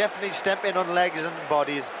 but he's definitely stamping on legs and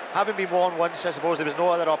bodies. Having been warned once, I suppose there was no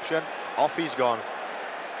other option. Off he's gone.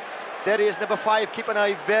 There he is, number 5. Keep an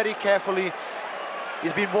eye very carefully.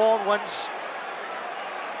 He's been warned once.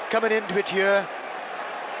 Coming into it here.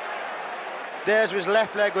 There's where his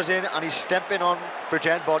left leg goes in, and he's stamping on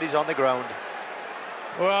Bridgend bodies on the ground.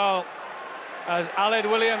 Well, as Aled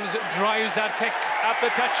Williams drives that kick at the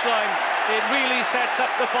touchline, it really sets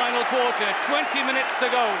up the final quarter. 20 minutes to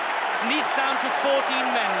go. Neath down to 14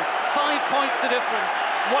 men. 5 points the difference.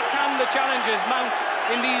 What can the challengers mount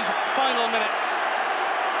in these final minutes?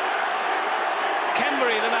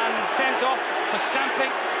 Cambury, the man sent off for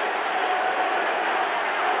stamping.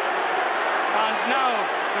 And now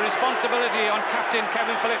the responsibility on captain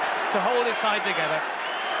Kevin Phillips to hold his side together.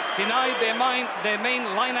 Denied their main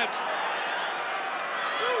line-out.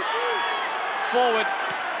 Forward,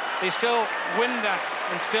 they still win that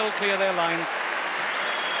and still clear their lines.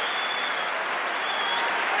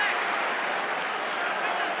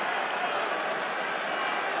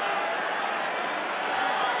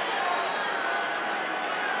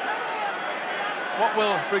 What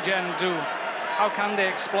will Bridgend do? How can they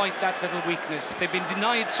exploit that little weakness? They've been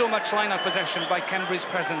denied so much line-out possession by Cambury's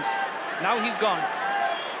presence. Now he's gone.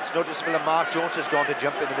 It's noticeable that Mark Jones has gone to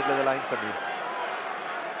jump in the middle of the line for Neath.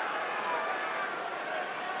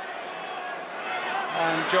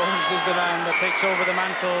 And Jones is the man that takes over the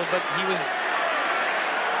mantle, but he was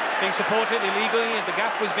being supported illegally, and the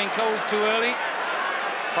gap was being closed too early.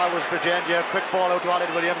 If I was Bridgend here, quick ball out to Aled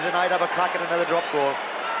Williams, and I'd have a crack at another drop goal.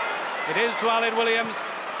 It is to Aled Williams,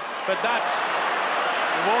 but that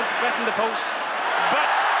won't threaten the posts. But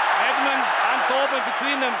Edmonds and Thorburn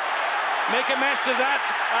between them make a mess of that,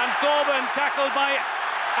 and Thorburn tackled by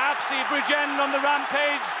Apsey. Bridgend on the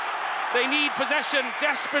rampage. They need possession,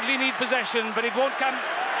 desperately need possession, but it won't come.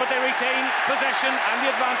 But they retain possession and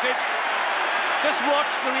the advantage. Just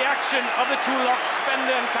watch the reaction of the two locks,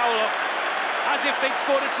 Spender and Cowler, as if they'd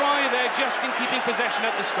scored a try there just in keeping possession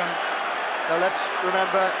at the scrum. Now let's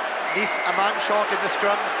remember, Neath a man short in the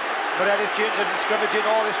scrum. Moretti changed the scrimmaging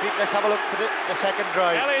all this week. Let's have a look for the second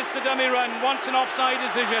drive. Ellis, the dummy run, wants an offside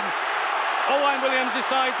decision. Owen Williams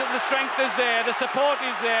decides that the strength is there, the support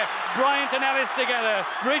is there. Bryant and Ellis together.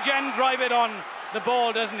 Bridgend drive it on. The ball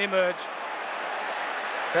doesn't emerge.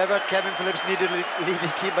 If ever Kevin Phillips needed to lead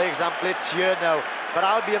his team by example, it's here now. But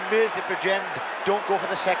I'll be amazed if Bridgend don't go for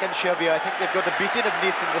the second shove here. I think they've got the beating of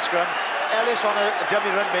Neath in the scrum. Ellis on a dummy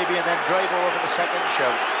run maybe, and then drive over for the second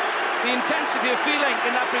shove. The intensity of feeling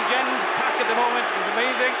in that Bridgend pack at the moment is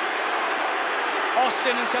amazing.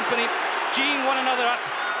 Austin and company geeing one another up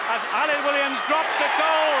as Aled Williams drops a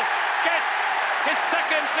goal, gets his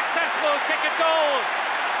second successful kick at goal.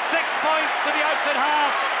 6 points to the outside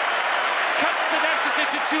half. cuts the deficit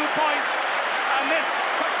to 2 points, and this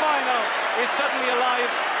cup final is suddenly alive.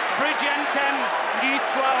 Bridgend 10, Neath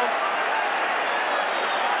 12.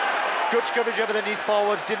 Good scrimmage over the Neath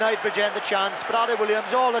forwards, denied Bridgend the chance. Bradley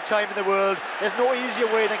Williams, all the time in the world. There's no easier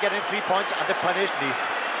way than getting 3 points and to punish Neath.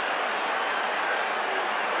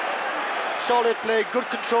 Solid play, good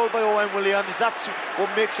control by Owen Williams. That's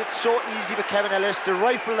what makes it so easy for Kevin Ellis to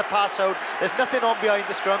rifle the pass out. There's nothing on behind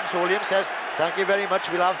the scrum, so Williams says, thank you very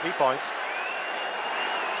much, we'll have 3 points.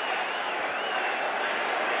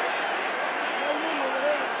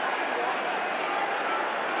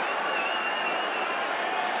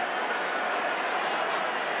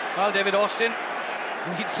 Well, David Austin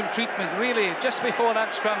needs some treatment, really, just before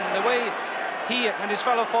that scrum. The way he and his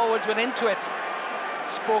fellow forwards went into it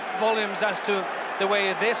spoke volumes as to the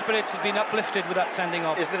way their spirits had been uplifted with that sending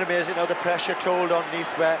off. Isn't it amazing how the pressure told on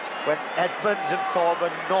Neath, where when Edmonds and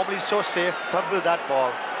Thorburn, normally so safe, fumbled that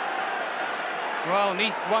ball? Well,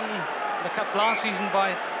 Neath won the cup last season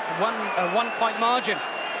by a 1 point margin.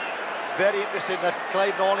 Very interesting that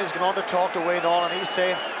Clive Norley's gone on to talk to Wayne Hall, and he's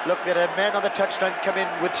saying, look, there are men on the touchline come in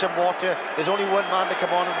with some water. There's only one man to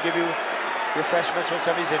come on and give you refreshments when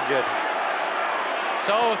somebody's injured.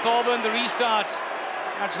 So Thorburn, the restart,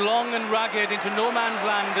 that's long and ragged into no man's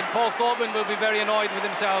land, and Paul Thorburn will be very annoyed with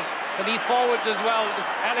himself. The Neath forwards as well,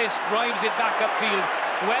 as Ellis drives it back upfield.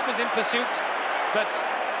 Webb is in pursuit, but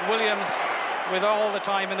Williams with all the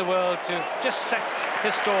time in the world to just set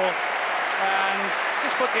his stall and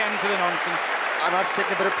just put the end to the nonsense. And that's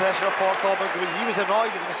taking a bit of pressure off Paul Thorburn, because he was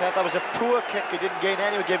annoyed with himself. That was a poor kick. He didn't gain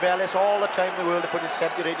any. He gave Ellis all the time in the world to put it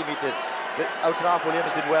 70 or 80 metres. The outside half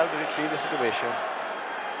Williams did well to retrieve the situation.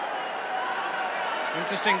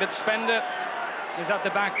 Interesting that Spender is at the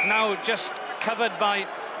back now, just covered by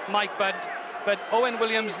Mike Budd. But Owen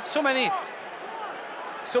Williams, so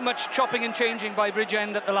much chopping and changing by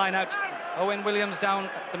Bridgend at the line out. Owen Williams down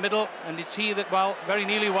at the middle, and it's he that, well, very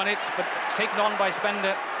nearly won it, but it's taken on by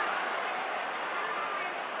Spender.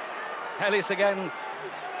 Ellis again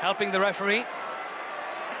helping the referee.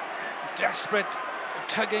 Desperate,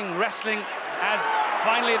 tugging, wrestling, as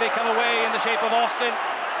finally they come away in the shape of Austin.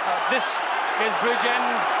 This is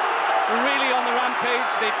Bridgend really on the rampage.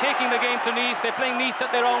 They're taking the game to Neath. They're playing Neath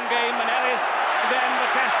at their own game, and Ellis then the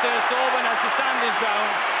testers. Thorburn has to stand his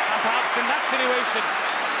ground, and perhaps in that situation,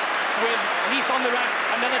 with Neath on the rack,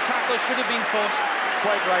 another tackle should have been forced.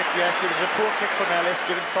 Quite right, yes. It was a poor kick from Ellis,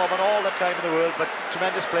 giving Thorburn all the time in the world, but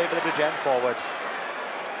tremendous play by the Bridgend forwards.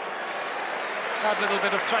 That little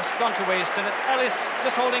bit of thrust gone to waste, and Ellis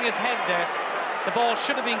just holding his head there. The ball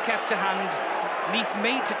should have been kept to hand. Neath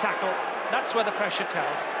made to tackle. That's where the pressure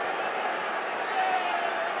tells.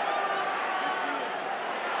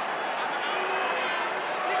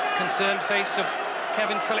 Concerned face of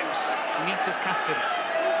Kevin Phillips, Neath as captain.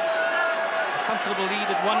 A comfortable lead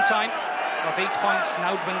at one time of 8 points,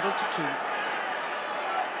 now dwindled to 2.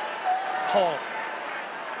 Hall.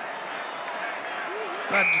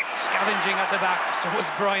 Budd scavenging at the back, so was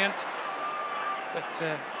Bryant. But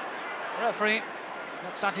the referee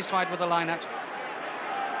not satisfied with the line-out.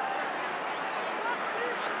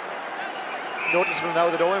 Noticeable now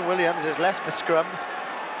that Owen Williams has left the scrum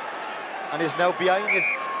and is now behind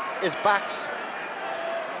his backs.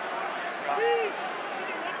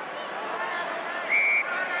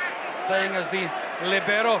 Playing as the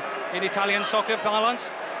libero in Italian soccer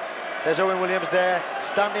parlance. There's Owen Williams there,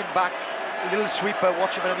 standing back, little sweeper,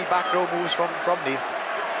 watching for any back row moves from Neath.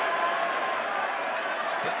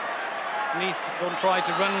 Neath don't try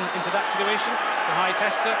to run into that situation. It's the high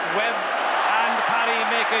tester. Webb and Parry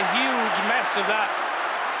make a huge mess of that.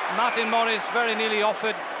 Martin Morris very nearly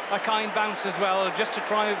offered a kind bounce as well, just to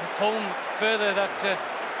drive home further that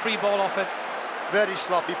free ball offered. Very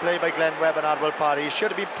sloppy play by Glenn Webb and Adwell Parry. It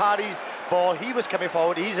should have been Parry's ball. He was coming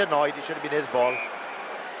forward. He's annoyed. It should have been his ball.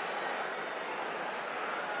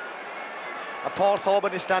 And Paul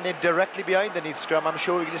Thorburn is standing directly behind the Neath scrum. I'm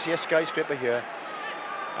sure we're going to see a skyscraper here.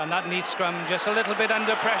 And that Neath scrum just a little bit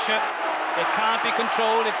under pressure. It can't be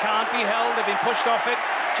controlled. It can't be held. They've been pushed off it.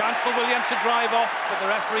 Chance for Williams to drive off, but the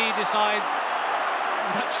referee decides,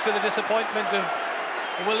 much to the disappointment of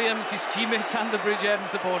Williams, his teammates and the Bridgend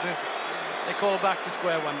supporters, they call back to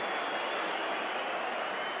square one.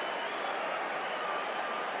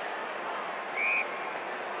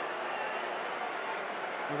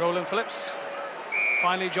 Roland Phillips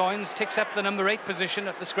finally joins, takes up the number 8 position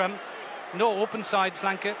at the scrum. No open side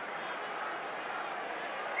flanker.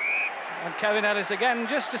 And Kevin Ellis again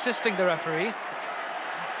just assisting the referee.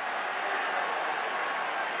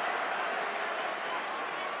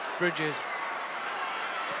 Bridges.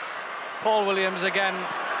 Paul Williams again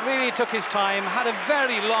really took his time, had a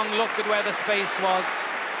very long look at where the space was,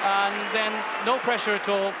 and then no pressure at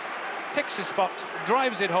all, picks his spot,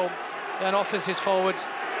 drives it home, and offers his forwards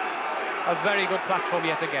a very good platform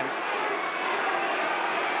yet again.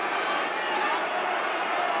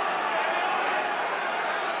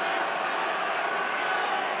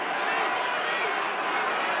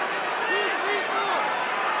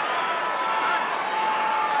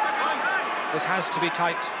 This has to be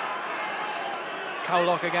tight.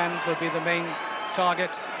 Cowlock again will be the main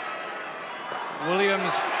target.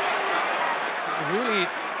 Williams really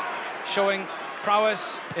showing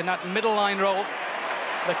prowess in that middle line role.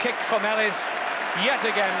 The kick from Ellis yet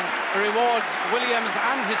again rewards Williams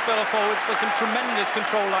and his fellow forwards for some tremendous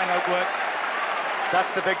control line-out work.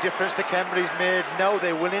 That's the big difference the Cambry's made. Now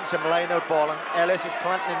they're winning some line-out ball and Ellis is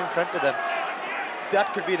planting in front of them.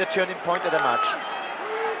 That could be the turning point of the match.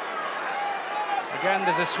 Again,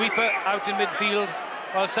 there's a sweeper out in midfield.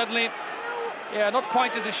 Well, suddenly, yeah, not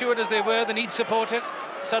quite as assured as they were, the Neath supporters.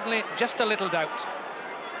 Suddenly, just a little doubt.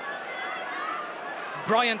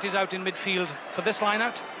 Bryant is out in midfield for this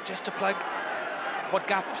line-out, just to plug what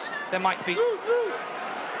gaps there might be.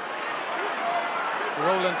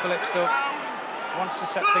 Roland Phillips, though, wants to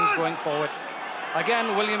set things going forward.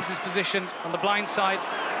 Again, Williams is positioned on the blind side.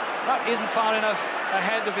 That isn't far enough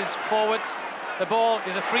ahead of his forwards. The ball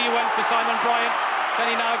is a free one for Simon Bryant. Can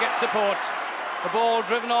he now get support? The ball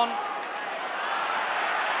driven on.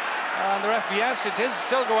 And the ref, yes, it is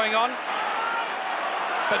still going on.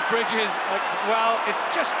 But Bridges, well, it's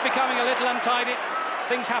just becoming a little untidy.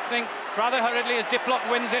 Things happening rather hurriedly as Diplock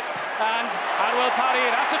wins it. And Adwell Parry,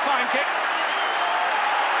 that's a fine kick.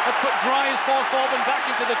 That drives Paul Forbin back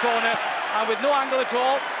into the corner. And with no angle at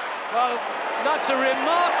all, well, that's a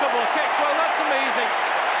remarkable kick. Well, that's amazing.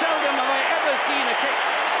 Seldom have I ever seen a kick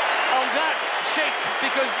of that shape,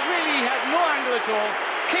 because really he had no angle at all.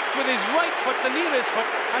 Kicked with his right foot, the nearest foot,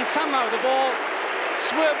 and somehow the ball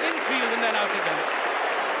swerved infield and then out again.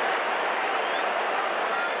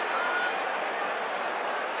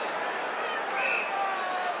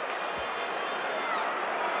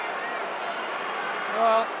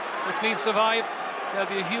 Well, if Neath survive, there'll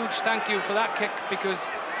be a huge thank you for that kick, because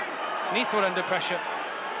Neath were under pressure,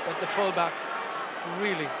 but the fullback,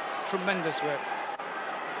 really tremendous work.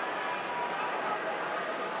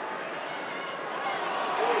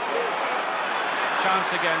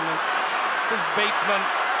 Chance again. This is Bateman.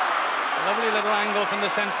 A lovely little angle from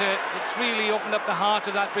the centre. It's really opened up the heart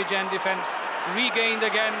of that Bridgend defence. Regained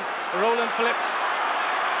again. Roland Phillips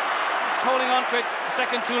just holding on to it a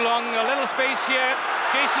second too long. A little space here.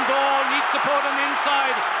 Jason Ball needs support on the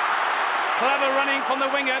inside. Clever running from the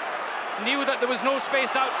winger. Knew that there was no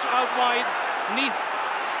space out wide. Neath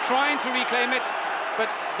trying to reclaim it,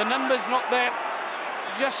 but the numbers not there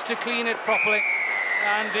just to clean it properly.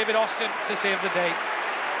 And David Austin to save the day.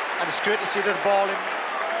 And it's great to see the ball in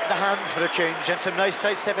the hands for a change, and some nice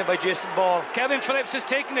sidestepping by Jason Ball. Kevin Phillips has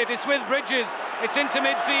taken it. It's with Bridges. It's into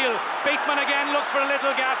midfield. Bateman again looks for a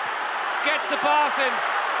little gap. Gets the pass in.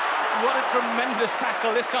 What a tremendous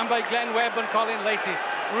tackle, this time by Glenn Webb and Colin Leahy.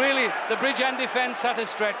 Really, the Bridgend defence had a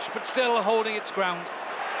stretch, but still holding its ground.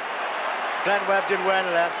 Glenn Webb did well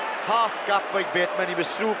there. Half gap by Bateman. He was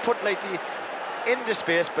through, put Leahy into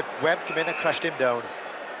space, but Webb came in and crushed him down.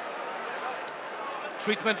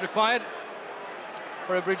 Treatment required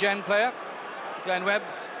for a Bridgend player. Glenn Webb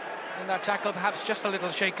in that tackle, perhaps just a little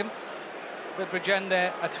shaken, but Bridgend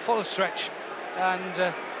there at full stretch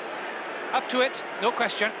and up to it, no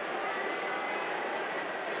question.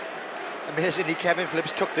 Amazingly, Kevin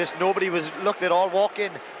Phillips took this. Nobody was looked at all walk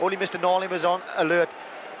in. Only Mr. Norley was on alert.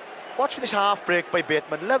 Watch for this half break by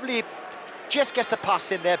Bateman. Lovely, just gets the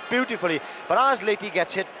pass in there beautifully. But as Leahy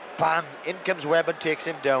gets hit, bam, in comes Webb and takes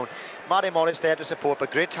him down. Matty Morris there to support,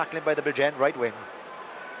 but great tackling by the Bridgend right wing.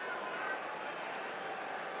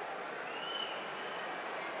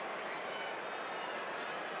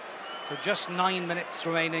 So just 9 minutes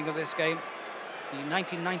remaining of this game. The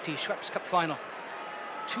 1990 Schweppes Cup final.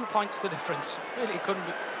 2 points the difference. Really couldn't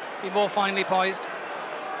be more finely poised.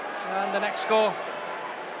 And the next score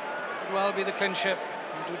could well be the clincher.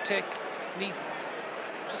 It would take Neath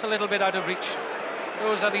just a little bit out of reach.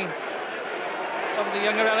 Those are some of the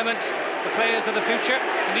younger element, the players of the future,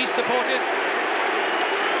 the Neath supporters.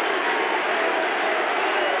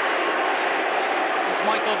 It's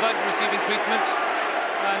Michael Budd receiving treatment,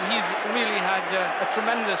 and he's really had a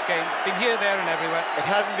tremendous game, been here, there and everywhere. It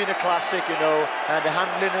hasn't been a classic, you know, and the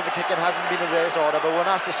handling and the kicking hasn't been of this order, but one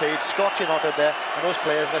has to say it's scorching hot out there, and those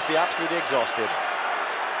players must be absolutely exhausted.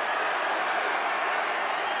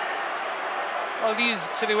 Well, these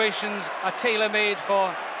situations are tailor-made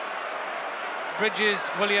for Bridges,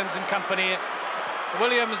 Williams and company.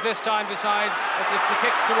 Williams this time decides that it's the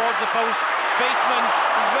kick towards the post. Bateman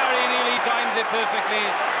very nearly times it perfectly,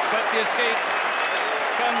 but the escape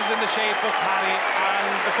comes in the shape of Parry, and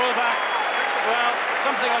the fullback, well,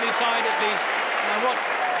 something on his side at least. And what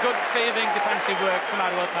good saving defensive work from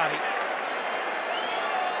Adwell Parry.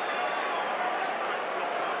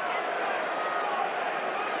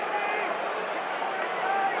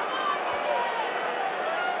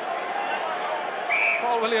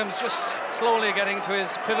 Paul Williams just slowly getting to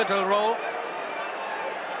his pivotal role.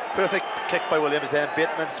 Perfect kick by Williams there.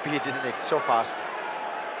 Bateman's speed, isn't it? So fast.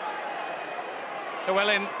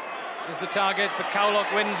 Llewellyn is the target, but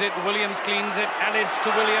Cowlock wins it. Williams cleans it. Ellis to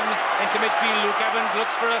Williams into midfield. Luke Evans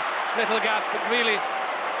looks for a little gap, but really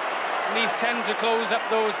Neath tend to close up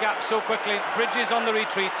those gaps so quickly. Bridges on the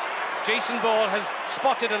retreat. Jason Ball has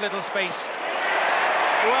spotted a little space.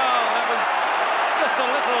 Well, that was just a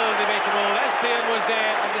little debatable. Les Beard was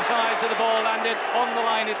there and decides that the ball landed on the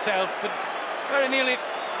line itself, but very nearly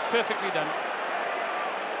perfectly done.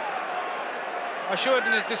 Assured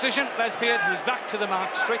in his decision, Les Beard, who's back to the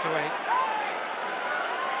mark straight away.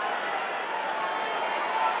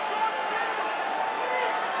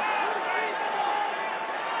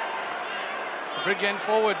 The Bridgend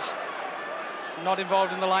forwards not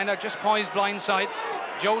involved in the line-out, just poised blindside.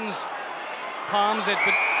 Jones palms it,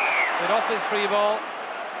 but it off his free ball,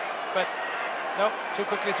 but no, too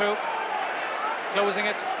quickly through. Closing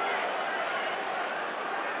it.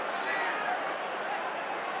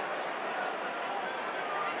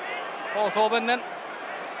 Paul Thorburn then,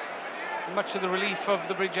 much to the relief of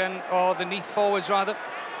the Bridgend, or the Neath forwards rather,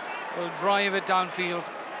 will drive it downfield,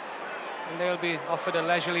 and they'll be offered a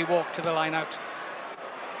leisurely walk to the line out.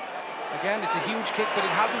 Again, it's a huge kick, but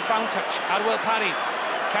it hasn't found touch. Adwell Parry,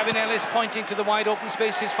 Kevin Ellis pointing to the wide open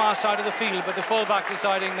space, his far side of the field, but the fullback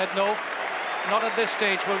deciding that no, not at this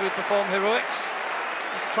stage will we perform heroics.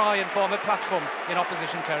 Let's try and form a platform in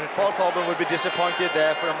opposition territory. Paul Thorburn would be disappointed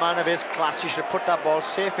there. For a man of his class, he should put that ball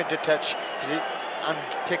safe into touch and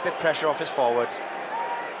take that pressure off his forwards.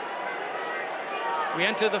 We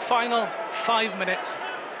enter the final 5 minutes.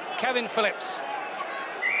 Kevin Phillips.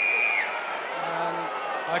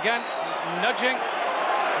 And again, nudging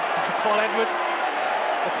Paul Edwards.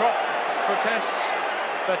 The prop protests,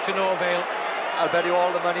 but to no avail. I'll bet you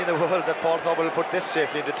all the money in the world that Paul Thorburn will put this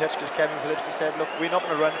safely into touch, because Kevin Phillips has said, look, we're not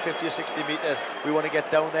going to run 50 or 60 metres. We want to get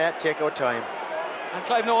down there, take our time. And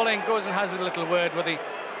Clive Norling goes and has a little word with the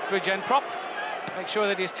Bridgend prop. Make sure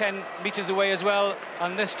that he's 10 metres away as well.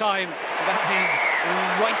 And this time, that is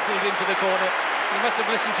rifled into the corner. He must have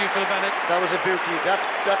listened to you, Phil Bennett. That was a beauty.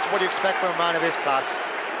 That's what you expect from a man of his class.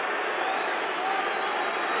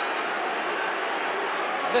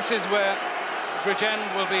 This is where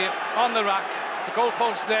Bridgend will be on the rack. The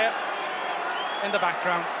goalpost there in the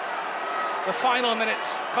background. The final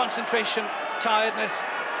minutes, concentration, tiredness,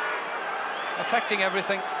 affecting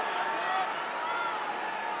everything.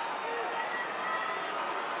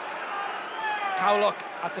 Cowlock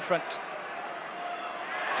at the front.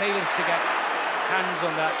 Fails to get hands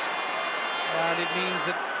on that. And it means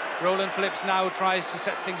that Roland Phillips now tries to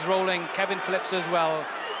set things rolling. Kevin Phillips as well.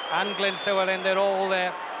 And Glenn Llewellyn, they're all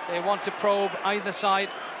there. They want to probe either side.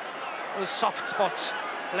 Those soft spots,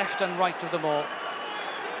 left and right of them all.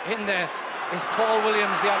 In there is Paul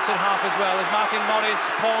Williams, the outside half as well, as Martin Morris,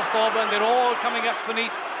 Paul Thorburn, they're all coming up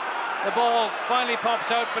beneath. The ball finally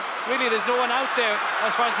pops out, but really there's no one out there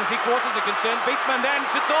as far as the three quarters are concerned. Bateman then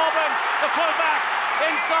to Thorburn, the fullback,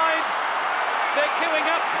 inside. They're queuing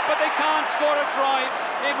up, but they can't score a try.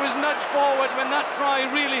 It was nudged forward when that try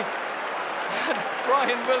really had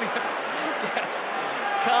Brian Williams. Yes,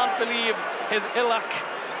 can't believe his ill luck.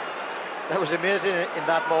 That was amazing in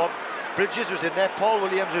that ball. Bridges was in there, Paul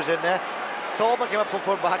Williams was in there. Thorburn came up from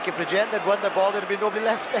full back. If Bridgend had won the ball, there'd be nobody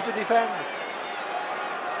left there to defend.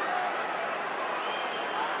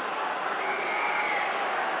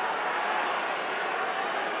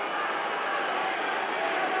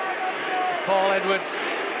 Paul Edwards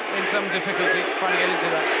in some difficulty trying to get into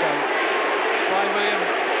that scrum. Brian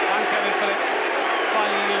Williams and Kevin Phillips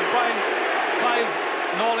finally yield. Clive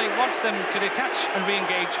Norling wants them to detach and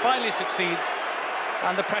re-engage, finally succeeds,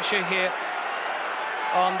 and the pressure here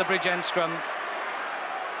on the Bridgend scrum.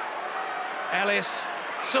 Ellis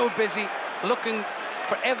so busy looking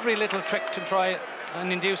for every little trick to try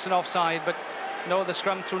and induce an offside, but no, the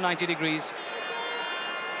scrum through 90 degrees.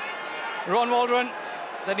 Ron Waldron,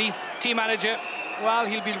 the Neath team manager, well,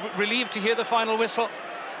 he'll be relieved to hear the final whistle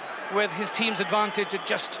with his team's advantage at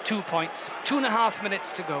just 2 points. 2.5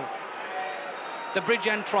 minutes to go. The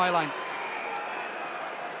Bridgend try line.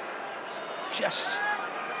 Just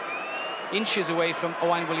inches away from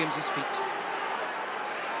Owain Williams' feet.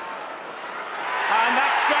 And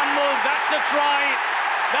that scramble, that's a try.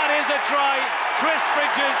 That is a try. Chris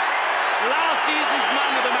Bridges, last season's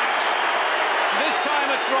man of the match. This time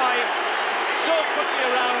a try. So quickly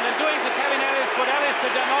around and doing to Kevin Ellis what Ellis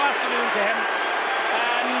had done all afternoon to him.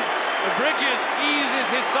 And Bridges eases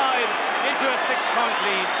his side into a 6-point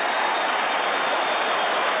lead.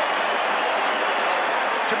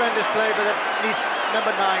 Tremendous play by the Neath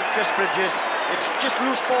number 9, Chris Bridges. It's just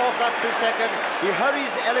loose ball for that split second. He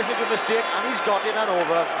hurries Ellis into a mistake and he's got it and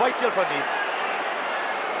over. Vital for Neath.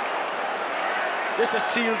 This has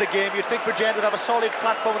sealed the game. You'd think Bridgend would have a solid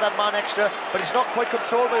platform with that man extra, but it's not quite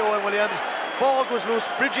controlled by Owain Williams. Ball goes loose.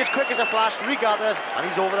 Bridges, quick as a flash, regathers, and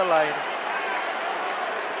he's over the line.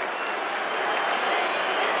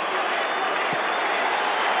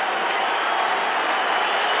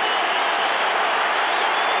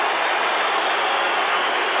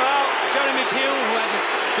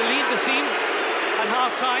 To lead the scene at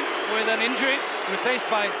half-time with an injury, replaced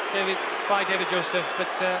by David Joseph, but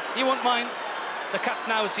he won't mind. The cup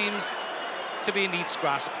now seems to be in Neath's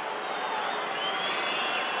grasp.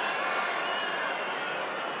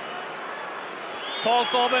 Paul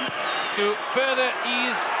Thorburn to further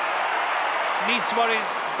ease Neath's worries,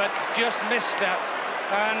 but just missed that.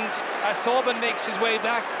 And as Thorburn makes his way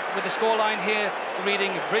back with the scoreline here,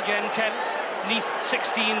 reading Bridgend 10, Neath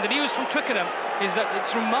 16. The news from Twickenham is that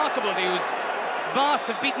it's remarkable news. Bath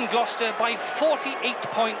have beaten Gloucester by 48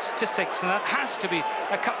 points to 6, and that has to be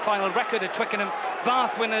a cup final record at Twickenham.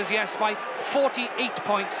 Bath winners, yes, by 48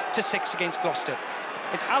 points to 6 against Gloucester.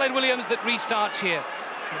 It's Alan Williams that restarts here.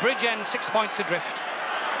 Bridgend 6 points adrift.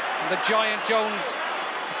 And the giant Jones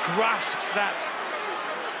grasps that,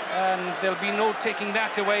 and there'll be no taking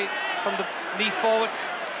that away from the Neath forwards.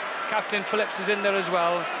 Captain Phillips is in there as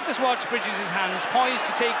well. Just watch Bridges' hands, poised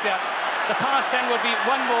to take that. The pass then would be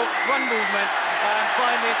one movement, and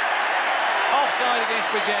finally offside against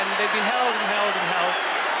Bridgend. They've been held and held and held,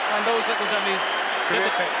 and those little dummies did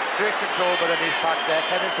the trick. Great control by the Neath pack there.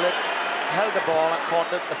 Kevin Phillips held the ball and caught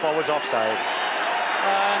the forwards offside.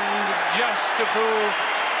 And just to prove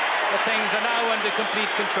that things are now under complete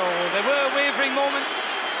control. There were wavering moments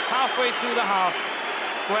halfway through the half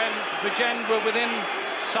when Bridgend were within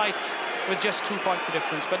sight with just 2 points of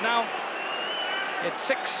difference, but now it's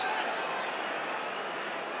 6.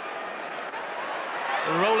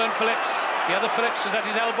 Roland Phillips, the other Phillips was at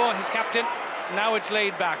his elbow, his captain. Now it's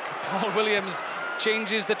laid back. Paul Williams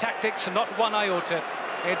changes the tactics, not one iota.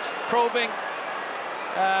 It's probing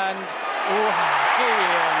and oh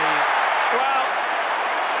dear me. Well,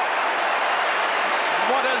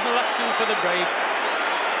 what does the luck do for the brave?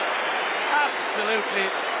 Absolutely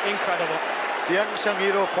incredible. The unsung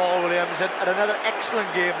hero Paul Williams had another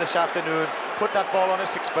excellent game this afternoon. Put that ball on a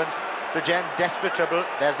sixpence. Bridgend desperate trouble.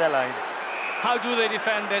 There's their line. How do they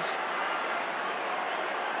defend this?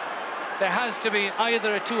 There has to be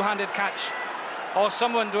either a two-handed catch or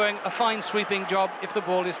someone doing a fine sweeping job if the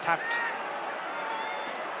ball is tapped.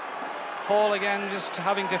 Hall again just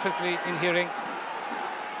having difficulty in hearing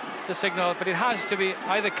the signal, but it has to be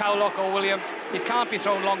either Cowlock or Williams. It can't be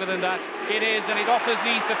thrown longer than that. It is, and it offers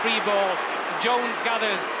Neath a free ball. Jones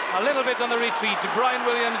gathers a little bit on the retreat. Brian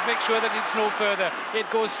Williams makes sure that it's no further. It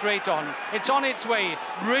goes straight on. It's on its way.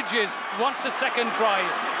 Bridges wants a second try.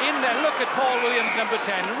 In there, look at Paul Williams, number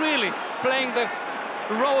 10, really playing the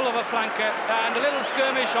role of a flanker, and a little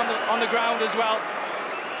skirmish on the ground as well,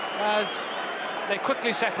 as they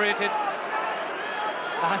quickly separated.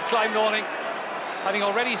 And Clive Norling, having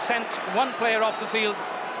already sent one player off the field,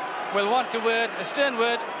 will want a stern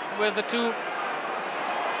word with the two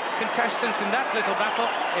contestants in that little battle.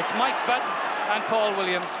 It's Mike Budd and Paul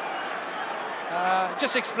Williams.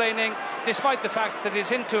 Just explaining, despite the fact that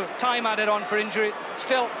it's into time added on for injury, it's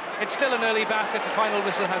still an early bath if the final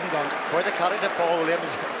whistle hasn't gone. Quite a character, Paul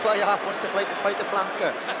Williams. Fly half, wants to fight the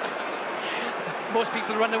flanker. Most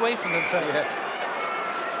people run away from them first. Yes.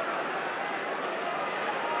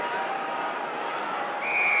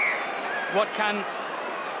 What can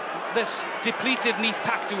this depleted Neath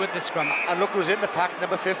pack do at this scrum? And look who's in the pack,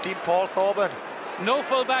 number 15, Paul Thorburn. No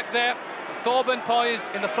full-back there. Thorburn poised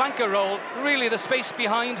in the flanker role, really the space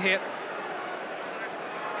behind here.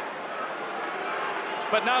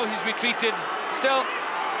 But now he's retreated. Still,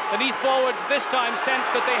 the Neath forwards this time sent,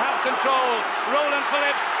 but they have control. Roland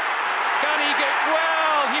Phillips, can he get...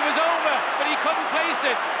 Well, he was over, but he couldn't place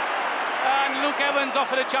it. And Luke Evans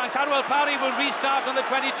offered a chance. Harwell Parry will restart on the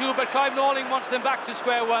 22, but Clive Norling wants them back to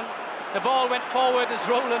square one. The ball went forward as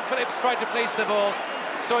Roland Phillips tried to place the ball.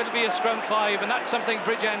 So it'll be a scrum 5, and that's something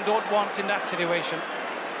Bridgend don't want in that situation.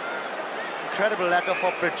 Incredible letter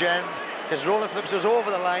for Bridgend. because Roland Phillips was over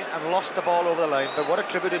the line and lost the ball over the line. But what a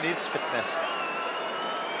tribute to Neath's fitness.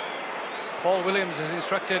 Paul Williams has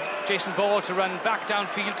instructed Jason Ball to run back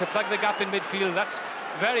downfield to plug the gap in midfield. That's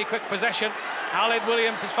very quick possession. Aled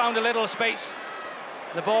Williams has found a little space.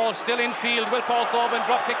 The ball still in field. Will Paul Thorburn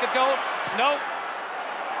drop kick at goal? No.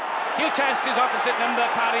 He'll test his opposite number,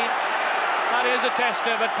 Parry. That is a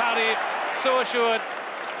tester, but Parry so assured.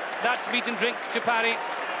 That's meat and drink to Parry.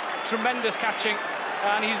 Tremendous catching,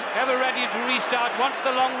 and he's ever ready to restart. Wants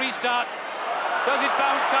the long restart. Does it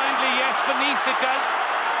bounce kindly? Yes, for Neath it does.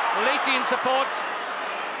 Leahy in support.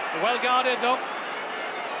 Well guarded though.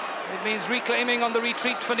 It means reclaiming on the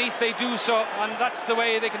retreat for Neath. They do so, and that's the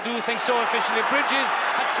way they can do things so efficiently. Bridges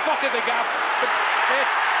had spotted the gap, but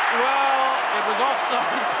it was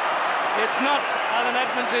offside. It's not Alan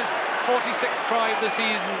Edmonds' 46th try of the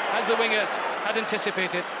season, as the winger had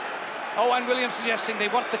anticipated. Owen Williams suggesting they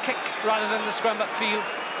want the kick rather than the scrum upfield,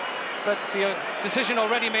 but the decision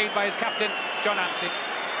already made by his captain, John Apsey.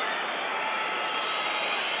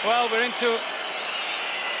 Well, we're into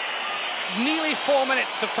nearly 4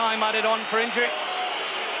 minutes of time added on for injury.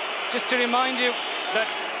 Just to remind you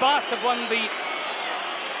that Bath have won the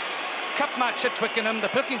cup match at Twickenham, the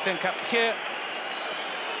Pilkington Cup. Here,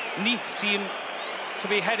 Neath seem to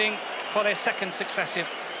be heading for their second successive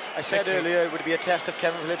I said victory. earlier it would be a test of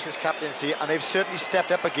Kevin Phillips' captaincy, and they've certainly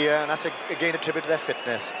stepped up a gear, and that's again a tribute to their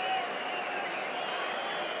fitness.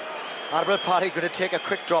 Arbel Parry could have taken a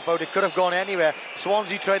quick drop out. It could have gone anywhere.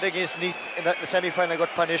 Swansea tried against Neath in the semi-final,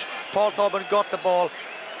 got punished. Paul Thorburn got the ball.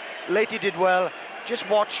 Leahy did well. Just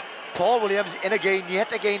watch Paul Williams in again,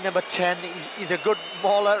 yet again, number 10. He's a good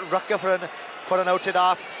mauler, rucker for an outside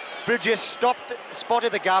half. Bridges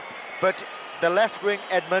spotted the gap, but the left wing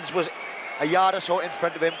Edmonds was a yard or so in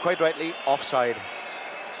front of him, quite rightly offside.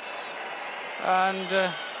 And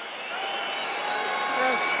yes,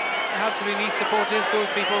 there have to be Neath supporters,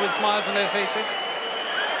 those people with smiles on their faces.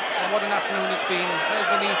 And what an afternoon it's been. There's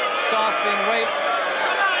the Neath scarf being waved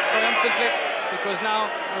triumphantly, because now,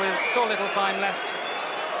 with so little time left,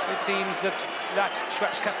 it seems that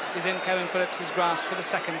Schweppes Cup is in Kevin Phillips' grasp for the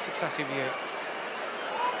second successive year.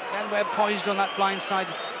 Glenn Webb poised on that blind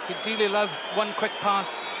side. He'd dearly love one quick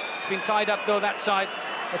pass. It's been tied up though that side.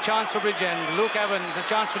 A chance for Bridgend. Luke Evans, a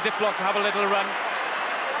chance for Diplock to have a little run.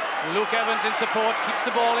 Luke Evans in support, keeps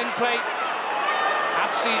the ball in play.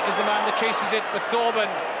 Apsey is the man that chases it, but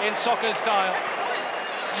Thorburn in soccer style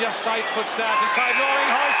just side-foots that and tried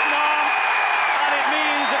rolling hoist arm, and it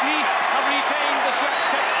means that Neath have retained the Schweppes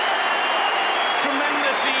Cup.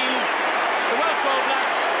 Tremendous scenes. The Welsh All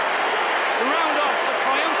Blacks round off a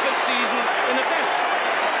triumphant season in the best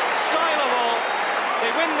style of all.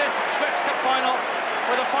 They win this Schweppes Cup final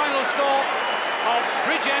with a final score of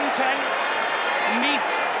Bridgend 10, Neath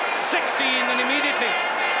 16, and immediately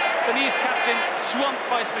the Neath captain swamped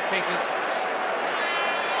by spectators.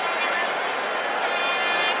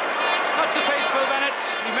 That's the face, Phil Bennett.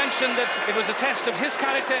 He mentioned that it was a test of his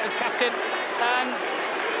character as captain, and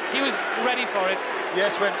he was ready for it.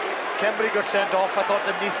 Yes, when Kembury got sent off, I thought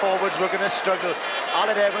the Neath forwards were going to struggle.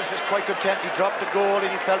 Alan Evans was quite content. He dropped the goal and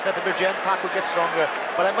he felt that the Bridgend pack would get stronger.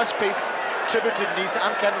 But I must pay tribute to Neath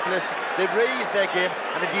and Kevin Phillips. They raised their game,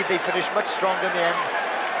 and indeed they finished much stronger in the end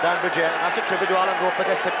than Bridgend. And that's a tribute to Alan Roper,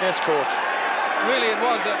 their fitness coach. Really, it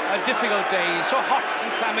was a difficult day. So hot and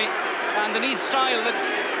clammy, and the Neath style that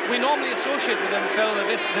we normally associate with them, Phil,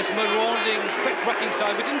 this marauding, quick rucking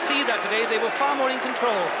style. We didn't see that today. They were far more in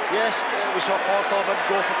control. Yes, we saw Paul Thorburn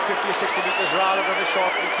go for 50 or 60 metres rather than the short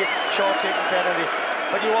taking penalty.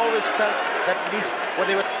 But you always felt that Neath,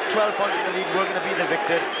 when they were 12 points in the lead, were going to be the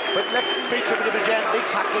victors. But let's pay tribute to Bridgend. They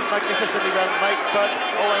tackled magnificently well. Mike Budd,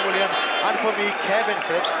 Owen Williams, and for me, Kevin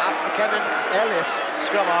Phillips, Kevin Ellis,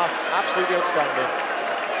 scrum half, absolutely outstanding.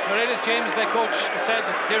 Meredith James, their coach, said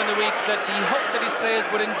during the week that he hoped that his players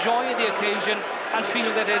would enjoy the occasion and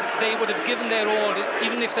feel that they would have given their all,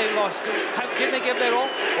 even if they lost. Did they give their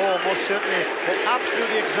all? Oh, most certainly. They're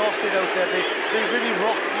absolutely exhausted out there. They really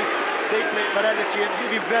rocked me. They played Meredith James.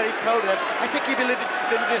 He'll be very proud of them. I think he'd be a little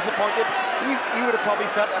disappointed. He would have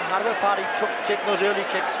probably felt that had Arbel Parry taken those early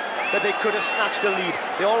kicks, that they could have snatched the lead.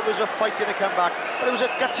 They always were fighting to come back. But it was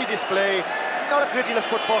a gutsy display. Not a great deal of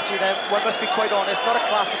football seen them, one must be quite honest, not a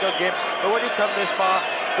classical game, but when you come this far,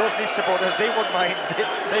 those Neath supporters, they won't mind,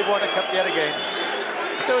 they've won the cup yet again.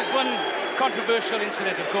 There was one controversial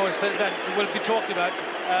incident, of course, that will be talked about,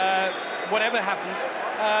 whatever happens,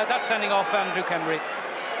 that's sending off Andrew Kembury.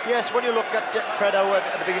 Yes, when you look at Fred Howard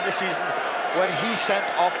at the beginning of the season, when he sent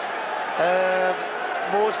off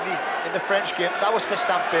Mosley in the French game, that was for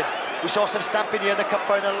stamping. We saw some stamping here in the cup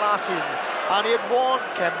final last season, and he had warned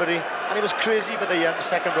Kembury and he was crazy for the young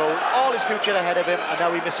second row, all his future ahead of him, and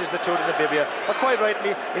now he misses the Tour de Namibia. But quite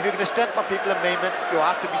rightly, if you're going to stamp on people in Mayman, you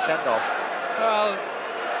have to be sent off. Well,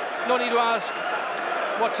 no need to ask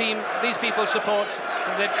what team these people support.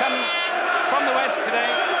 They've come from the west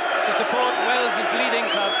today to support Wales's leading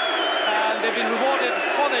club, and they've been rewarded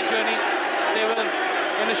for their journey. They will,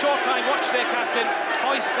 in a short time, watch their captain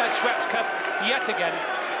hoist that Schweppes Cup yet again.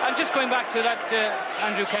 And just going back to that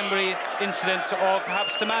Andrew Kembury incident, or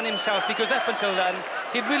perhaps the man himself, because up until then,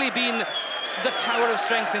 he'd really been the tower of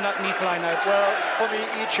strength in that Neath line-out. Well, for me,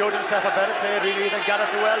 he showed himself a better player really than Gareth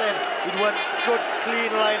Llewellyn. He'd won good,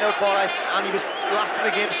 clean line-out ball, and he was lasting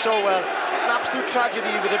the game so well. It's an absolute tragedy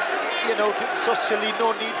with him, you know, so silly,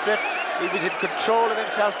 no need for it. He was in control of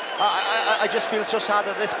himself. I just feel so sad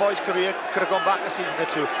that this boy's career could have gone back a season or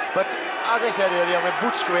two. But as I said earlier, when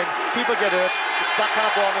boots go in, people get hurt. That kind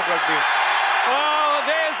of form in rugby. Oh,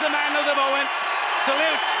 there's the man of the moment.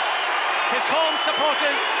 Salute his home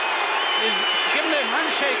supporters. Is given a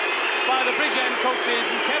handshake by the Bridgend coaches,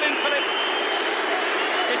 and Kevin Phillips,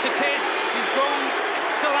 it's a taste he's grown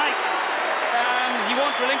to like. He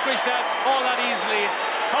won't relinquish that all that easily.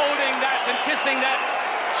 Holding that and kissing that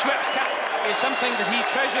Schweppes cap is something that he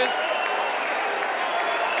treasures.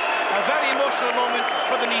 A very emotional moment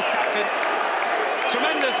for the Neath captain.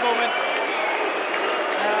 Tremendous moment.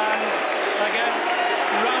 And again,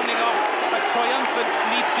 rounding off a triumphant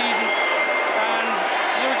Neath season. And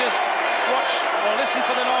you just watch or listen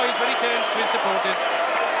for the noise when he turns to his supporters.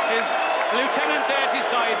 His lieutenant there at his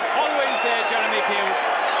side, always there, Jeremy Pugh,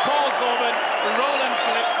 Paul Corbin, Roland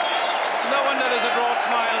Phillips. No wonder there's a broad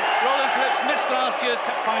smile. Roland Phillips missed last year's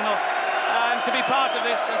cup final, and to be part of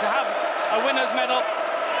this and to have a winner's medal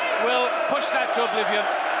will push that to oblivion.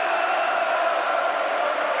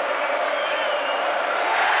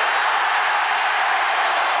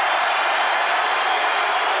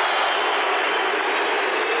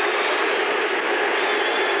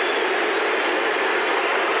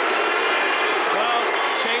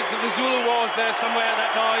 Of the Zulu Wars there somewhere,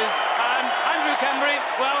 that noise. And Andrew Kembury,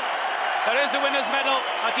 well, there is a winner's medal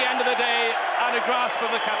at the end of the day and a grasp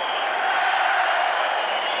of the cup.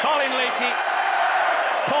 Colin Leahy,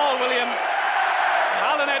 Paul Williams,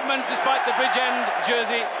 Alan Edmonds despite the Bridgend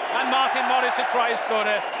jersey, and Martin Morris a try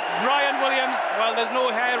scorer. Brian Williams, well, there's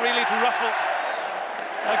no hair really to ruffle.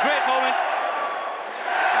 A great moment.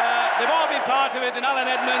 They've all been part of it, and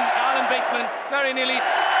Alan Edmonds, Alan Bateman very nearly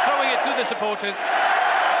throwing it to the supporters.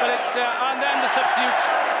 But it's, and then the substitutes.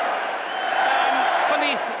 For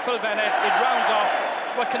Neath, Phil Bennett, it rounds off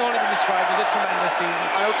what can only be described as a tremendous season.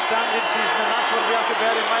 An outstanding season, and that's what we have to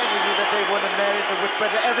bear in mind, is that they've won the merit, the whip, but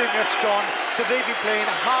everything that's gone. So they've been playing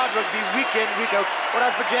hard rugby week in, week out,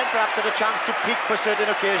 whereas Bridgend perhaps had a chance to peak for certain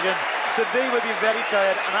occasions. So they will be very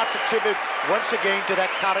tired, and that's a tribute once again to their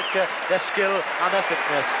character, their skill and their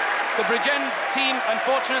fitness. The Bridgend team,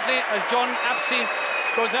 unfortunately, as John Apsey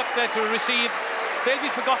goes up there to receive, they'll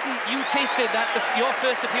be forgotten. You tasted that, your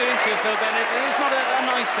first appearance here, Phil Bennett. It's not a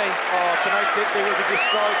nice taste. Oh, tonight they will be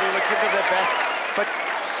destroyed. They will give it their best, but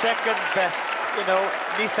second best. You know,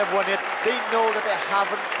 Neath have won it. They know that they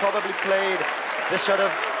haven't probably played the sort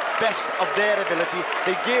of best of their ability.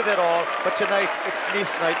 They gave their all, but tonight it's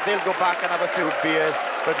Neath's night. They'll go back and have a few beers,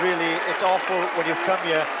 but really it's awful when you come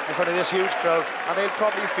here in front of this huge crowd, and they'll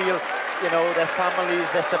probably feel, you know, their families,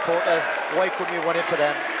 their supporters, why couldn't we win it for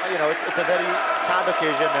them? You know, it's a very sad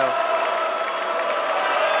occasion now.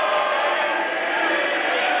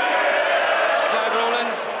 Clive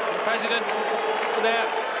Rowlands, the president, their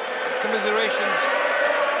commiserations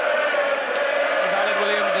as Alan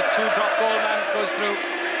Williams, a two-drop goal man, goes through.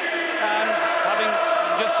 And having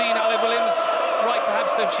just seen Alan Williams, right,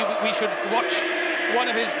 perhaps we should watch one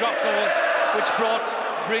of his drop goals, which brought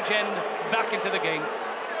Bridgend back into the game.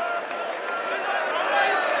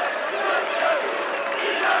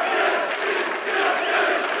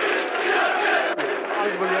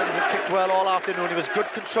 Williams had kicked well all afternoon. He was good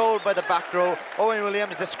controlled by the back row. Owen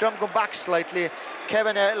Williams, the scrum go back slightly.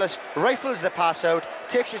 Kevin Ellis rifles the pass out,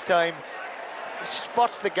 takes his time,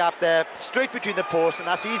 spots the gap there, straight between the posts, and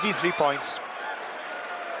that's easy 3 points.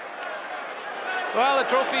 Well, a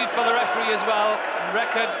trophy for the referee as well.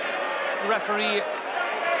 Record referee,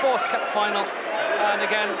 4th cup final, and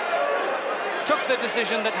again took the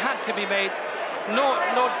decision that had to be made. No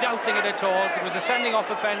doubting it at all. It was a sending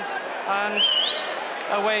off offence, and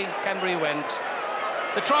away Kembury went.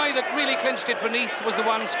 The try that really clinched it for Neath was the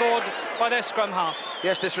one scored by their scrum half.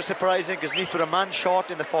 Yes, this was surprising because Neath were a man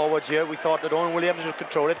short in the forwards here. We thought that Owen Williams would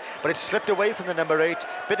control it, but it slipped away from the number 8.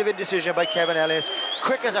 Bit of indecision by Kevin Ellis.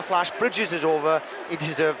 Quick as a flash, Bridges is over. He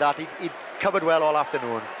deserved that. He covered well all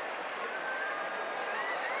afternoon.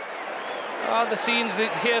 The scenes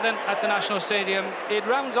here then at the National Stadium. It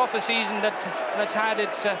rounds off a season that's had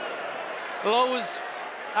its lows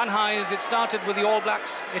and highs. It started with the All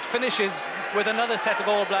Blacks. It finishes with another set of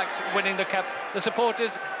All Blacks winning the Cup. The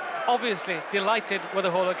supporters obviously delighted with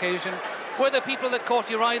the whole occasion. Were there people that caught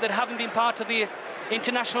your eye that haven't been part of the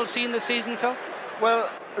international scene this season, Phil? Well,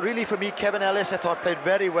 really for me, Kevin Ellis, I thought, played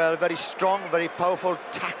very well, very strong, very powerful,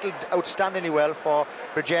 tackled outstandingly well for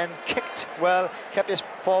Bridgend, kicked well, kept his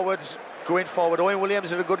forwards going forward. Owen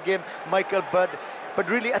Williams had a good game, Michael Budd, but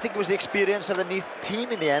really I think it was the experience of the Neath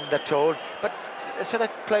team in the end that told. But a sort of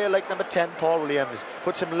player like number 10, Paul Williams,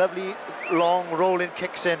 put some lovely long rolling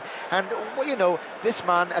kicks in, and well, you know, this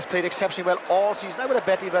man has played exceptionally well all season. I would have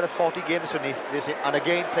bet he'd had 40 games for Neath this year, and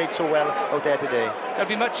again played so well out there today. There'll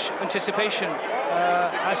be much anticipation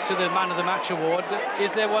as to the Man of the Match award.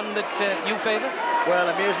 Is there one that you favour? Well,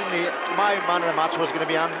 amazingly, my Man of the Match was going to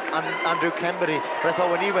be Andrew Kembury, but I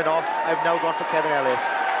thought when he went off, I've now gone for Kevin Ellis.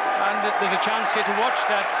 And there's a chance here to watch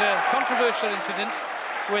that controversial incident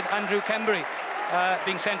with Andrew Kembury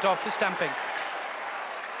being sent off for stamping.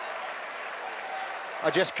 I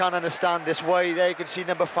just can't understand this. Why? There you can see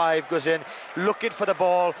number 5 goes in, looking for the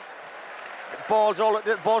ball.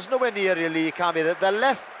 The ball's nowhere near really. You can't be. The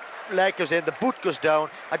left leg goes in, the boot goes down.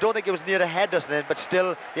 I don't think it was near the head or something, but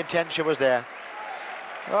still the intention was there.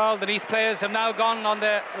 Well, the Neath players have now gone on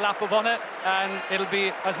their lap of honour, and it'll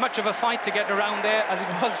be as much of a fight to get around there as it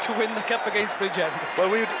was to win the Cup against Bridgend. Well,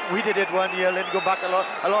 we did it one year, Lynn, go back a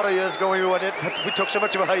lot of years ago we won it, but we took so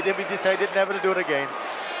much behind it, we decided never to do it again.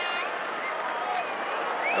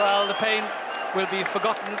 Well, the pain will be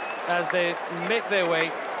forgotten as they make their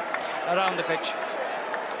way around the pitch.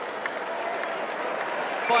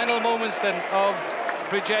 Final moments then of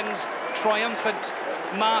Bridgend's triumphant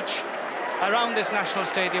march around this national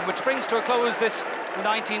stadium, which brings to a close this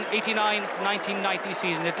 1989-1990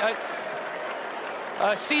 season.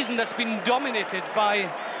 A season that's been dominated by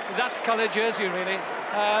that colour jersey, really.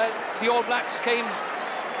 The All Blacks came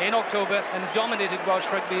in October and dominated Welsh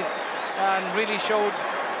rugby and really showed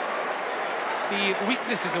the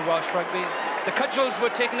weaknesses of Welsh rugby. The cudgels were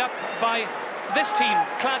taken up by this team,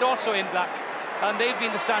 clad also in black, and they've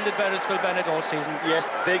been the standard bearers, Phil Bennett, all season. Yes,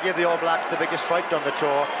 they gave the All Blacks the biggest fright on the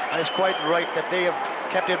tour, and it's quite right that they have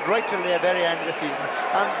kept it right till the very end of the season,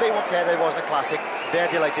 and they won't care that it wasn't a classic. They're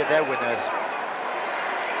delighted, they're winners.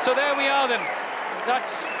 So there we are then.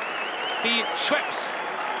 That's the Schweppes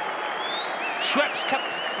Cup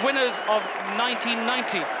winners of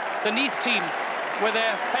 1990. The Neath team with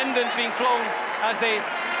their pendant being flown as they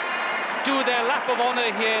do their lap of honour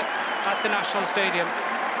here at the National Stadium.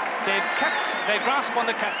 They've kept their grasp on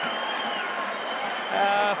the cup.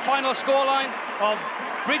 Final scoreline of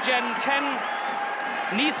Bridgend 10,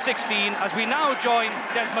 Neath 16, as we now join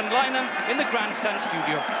Desmond Lynham in the grandstand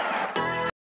studio.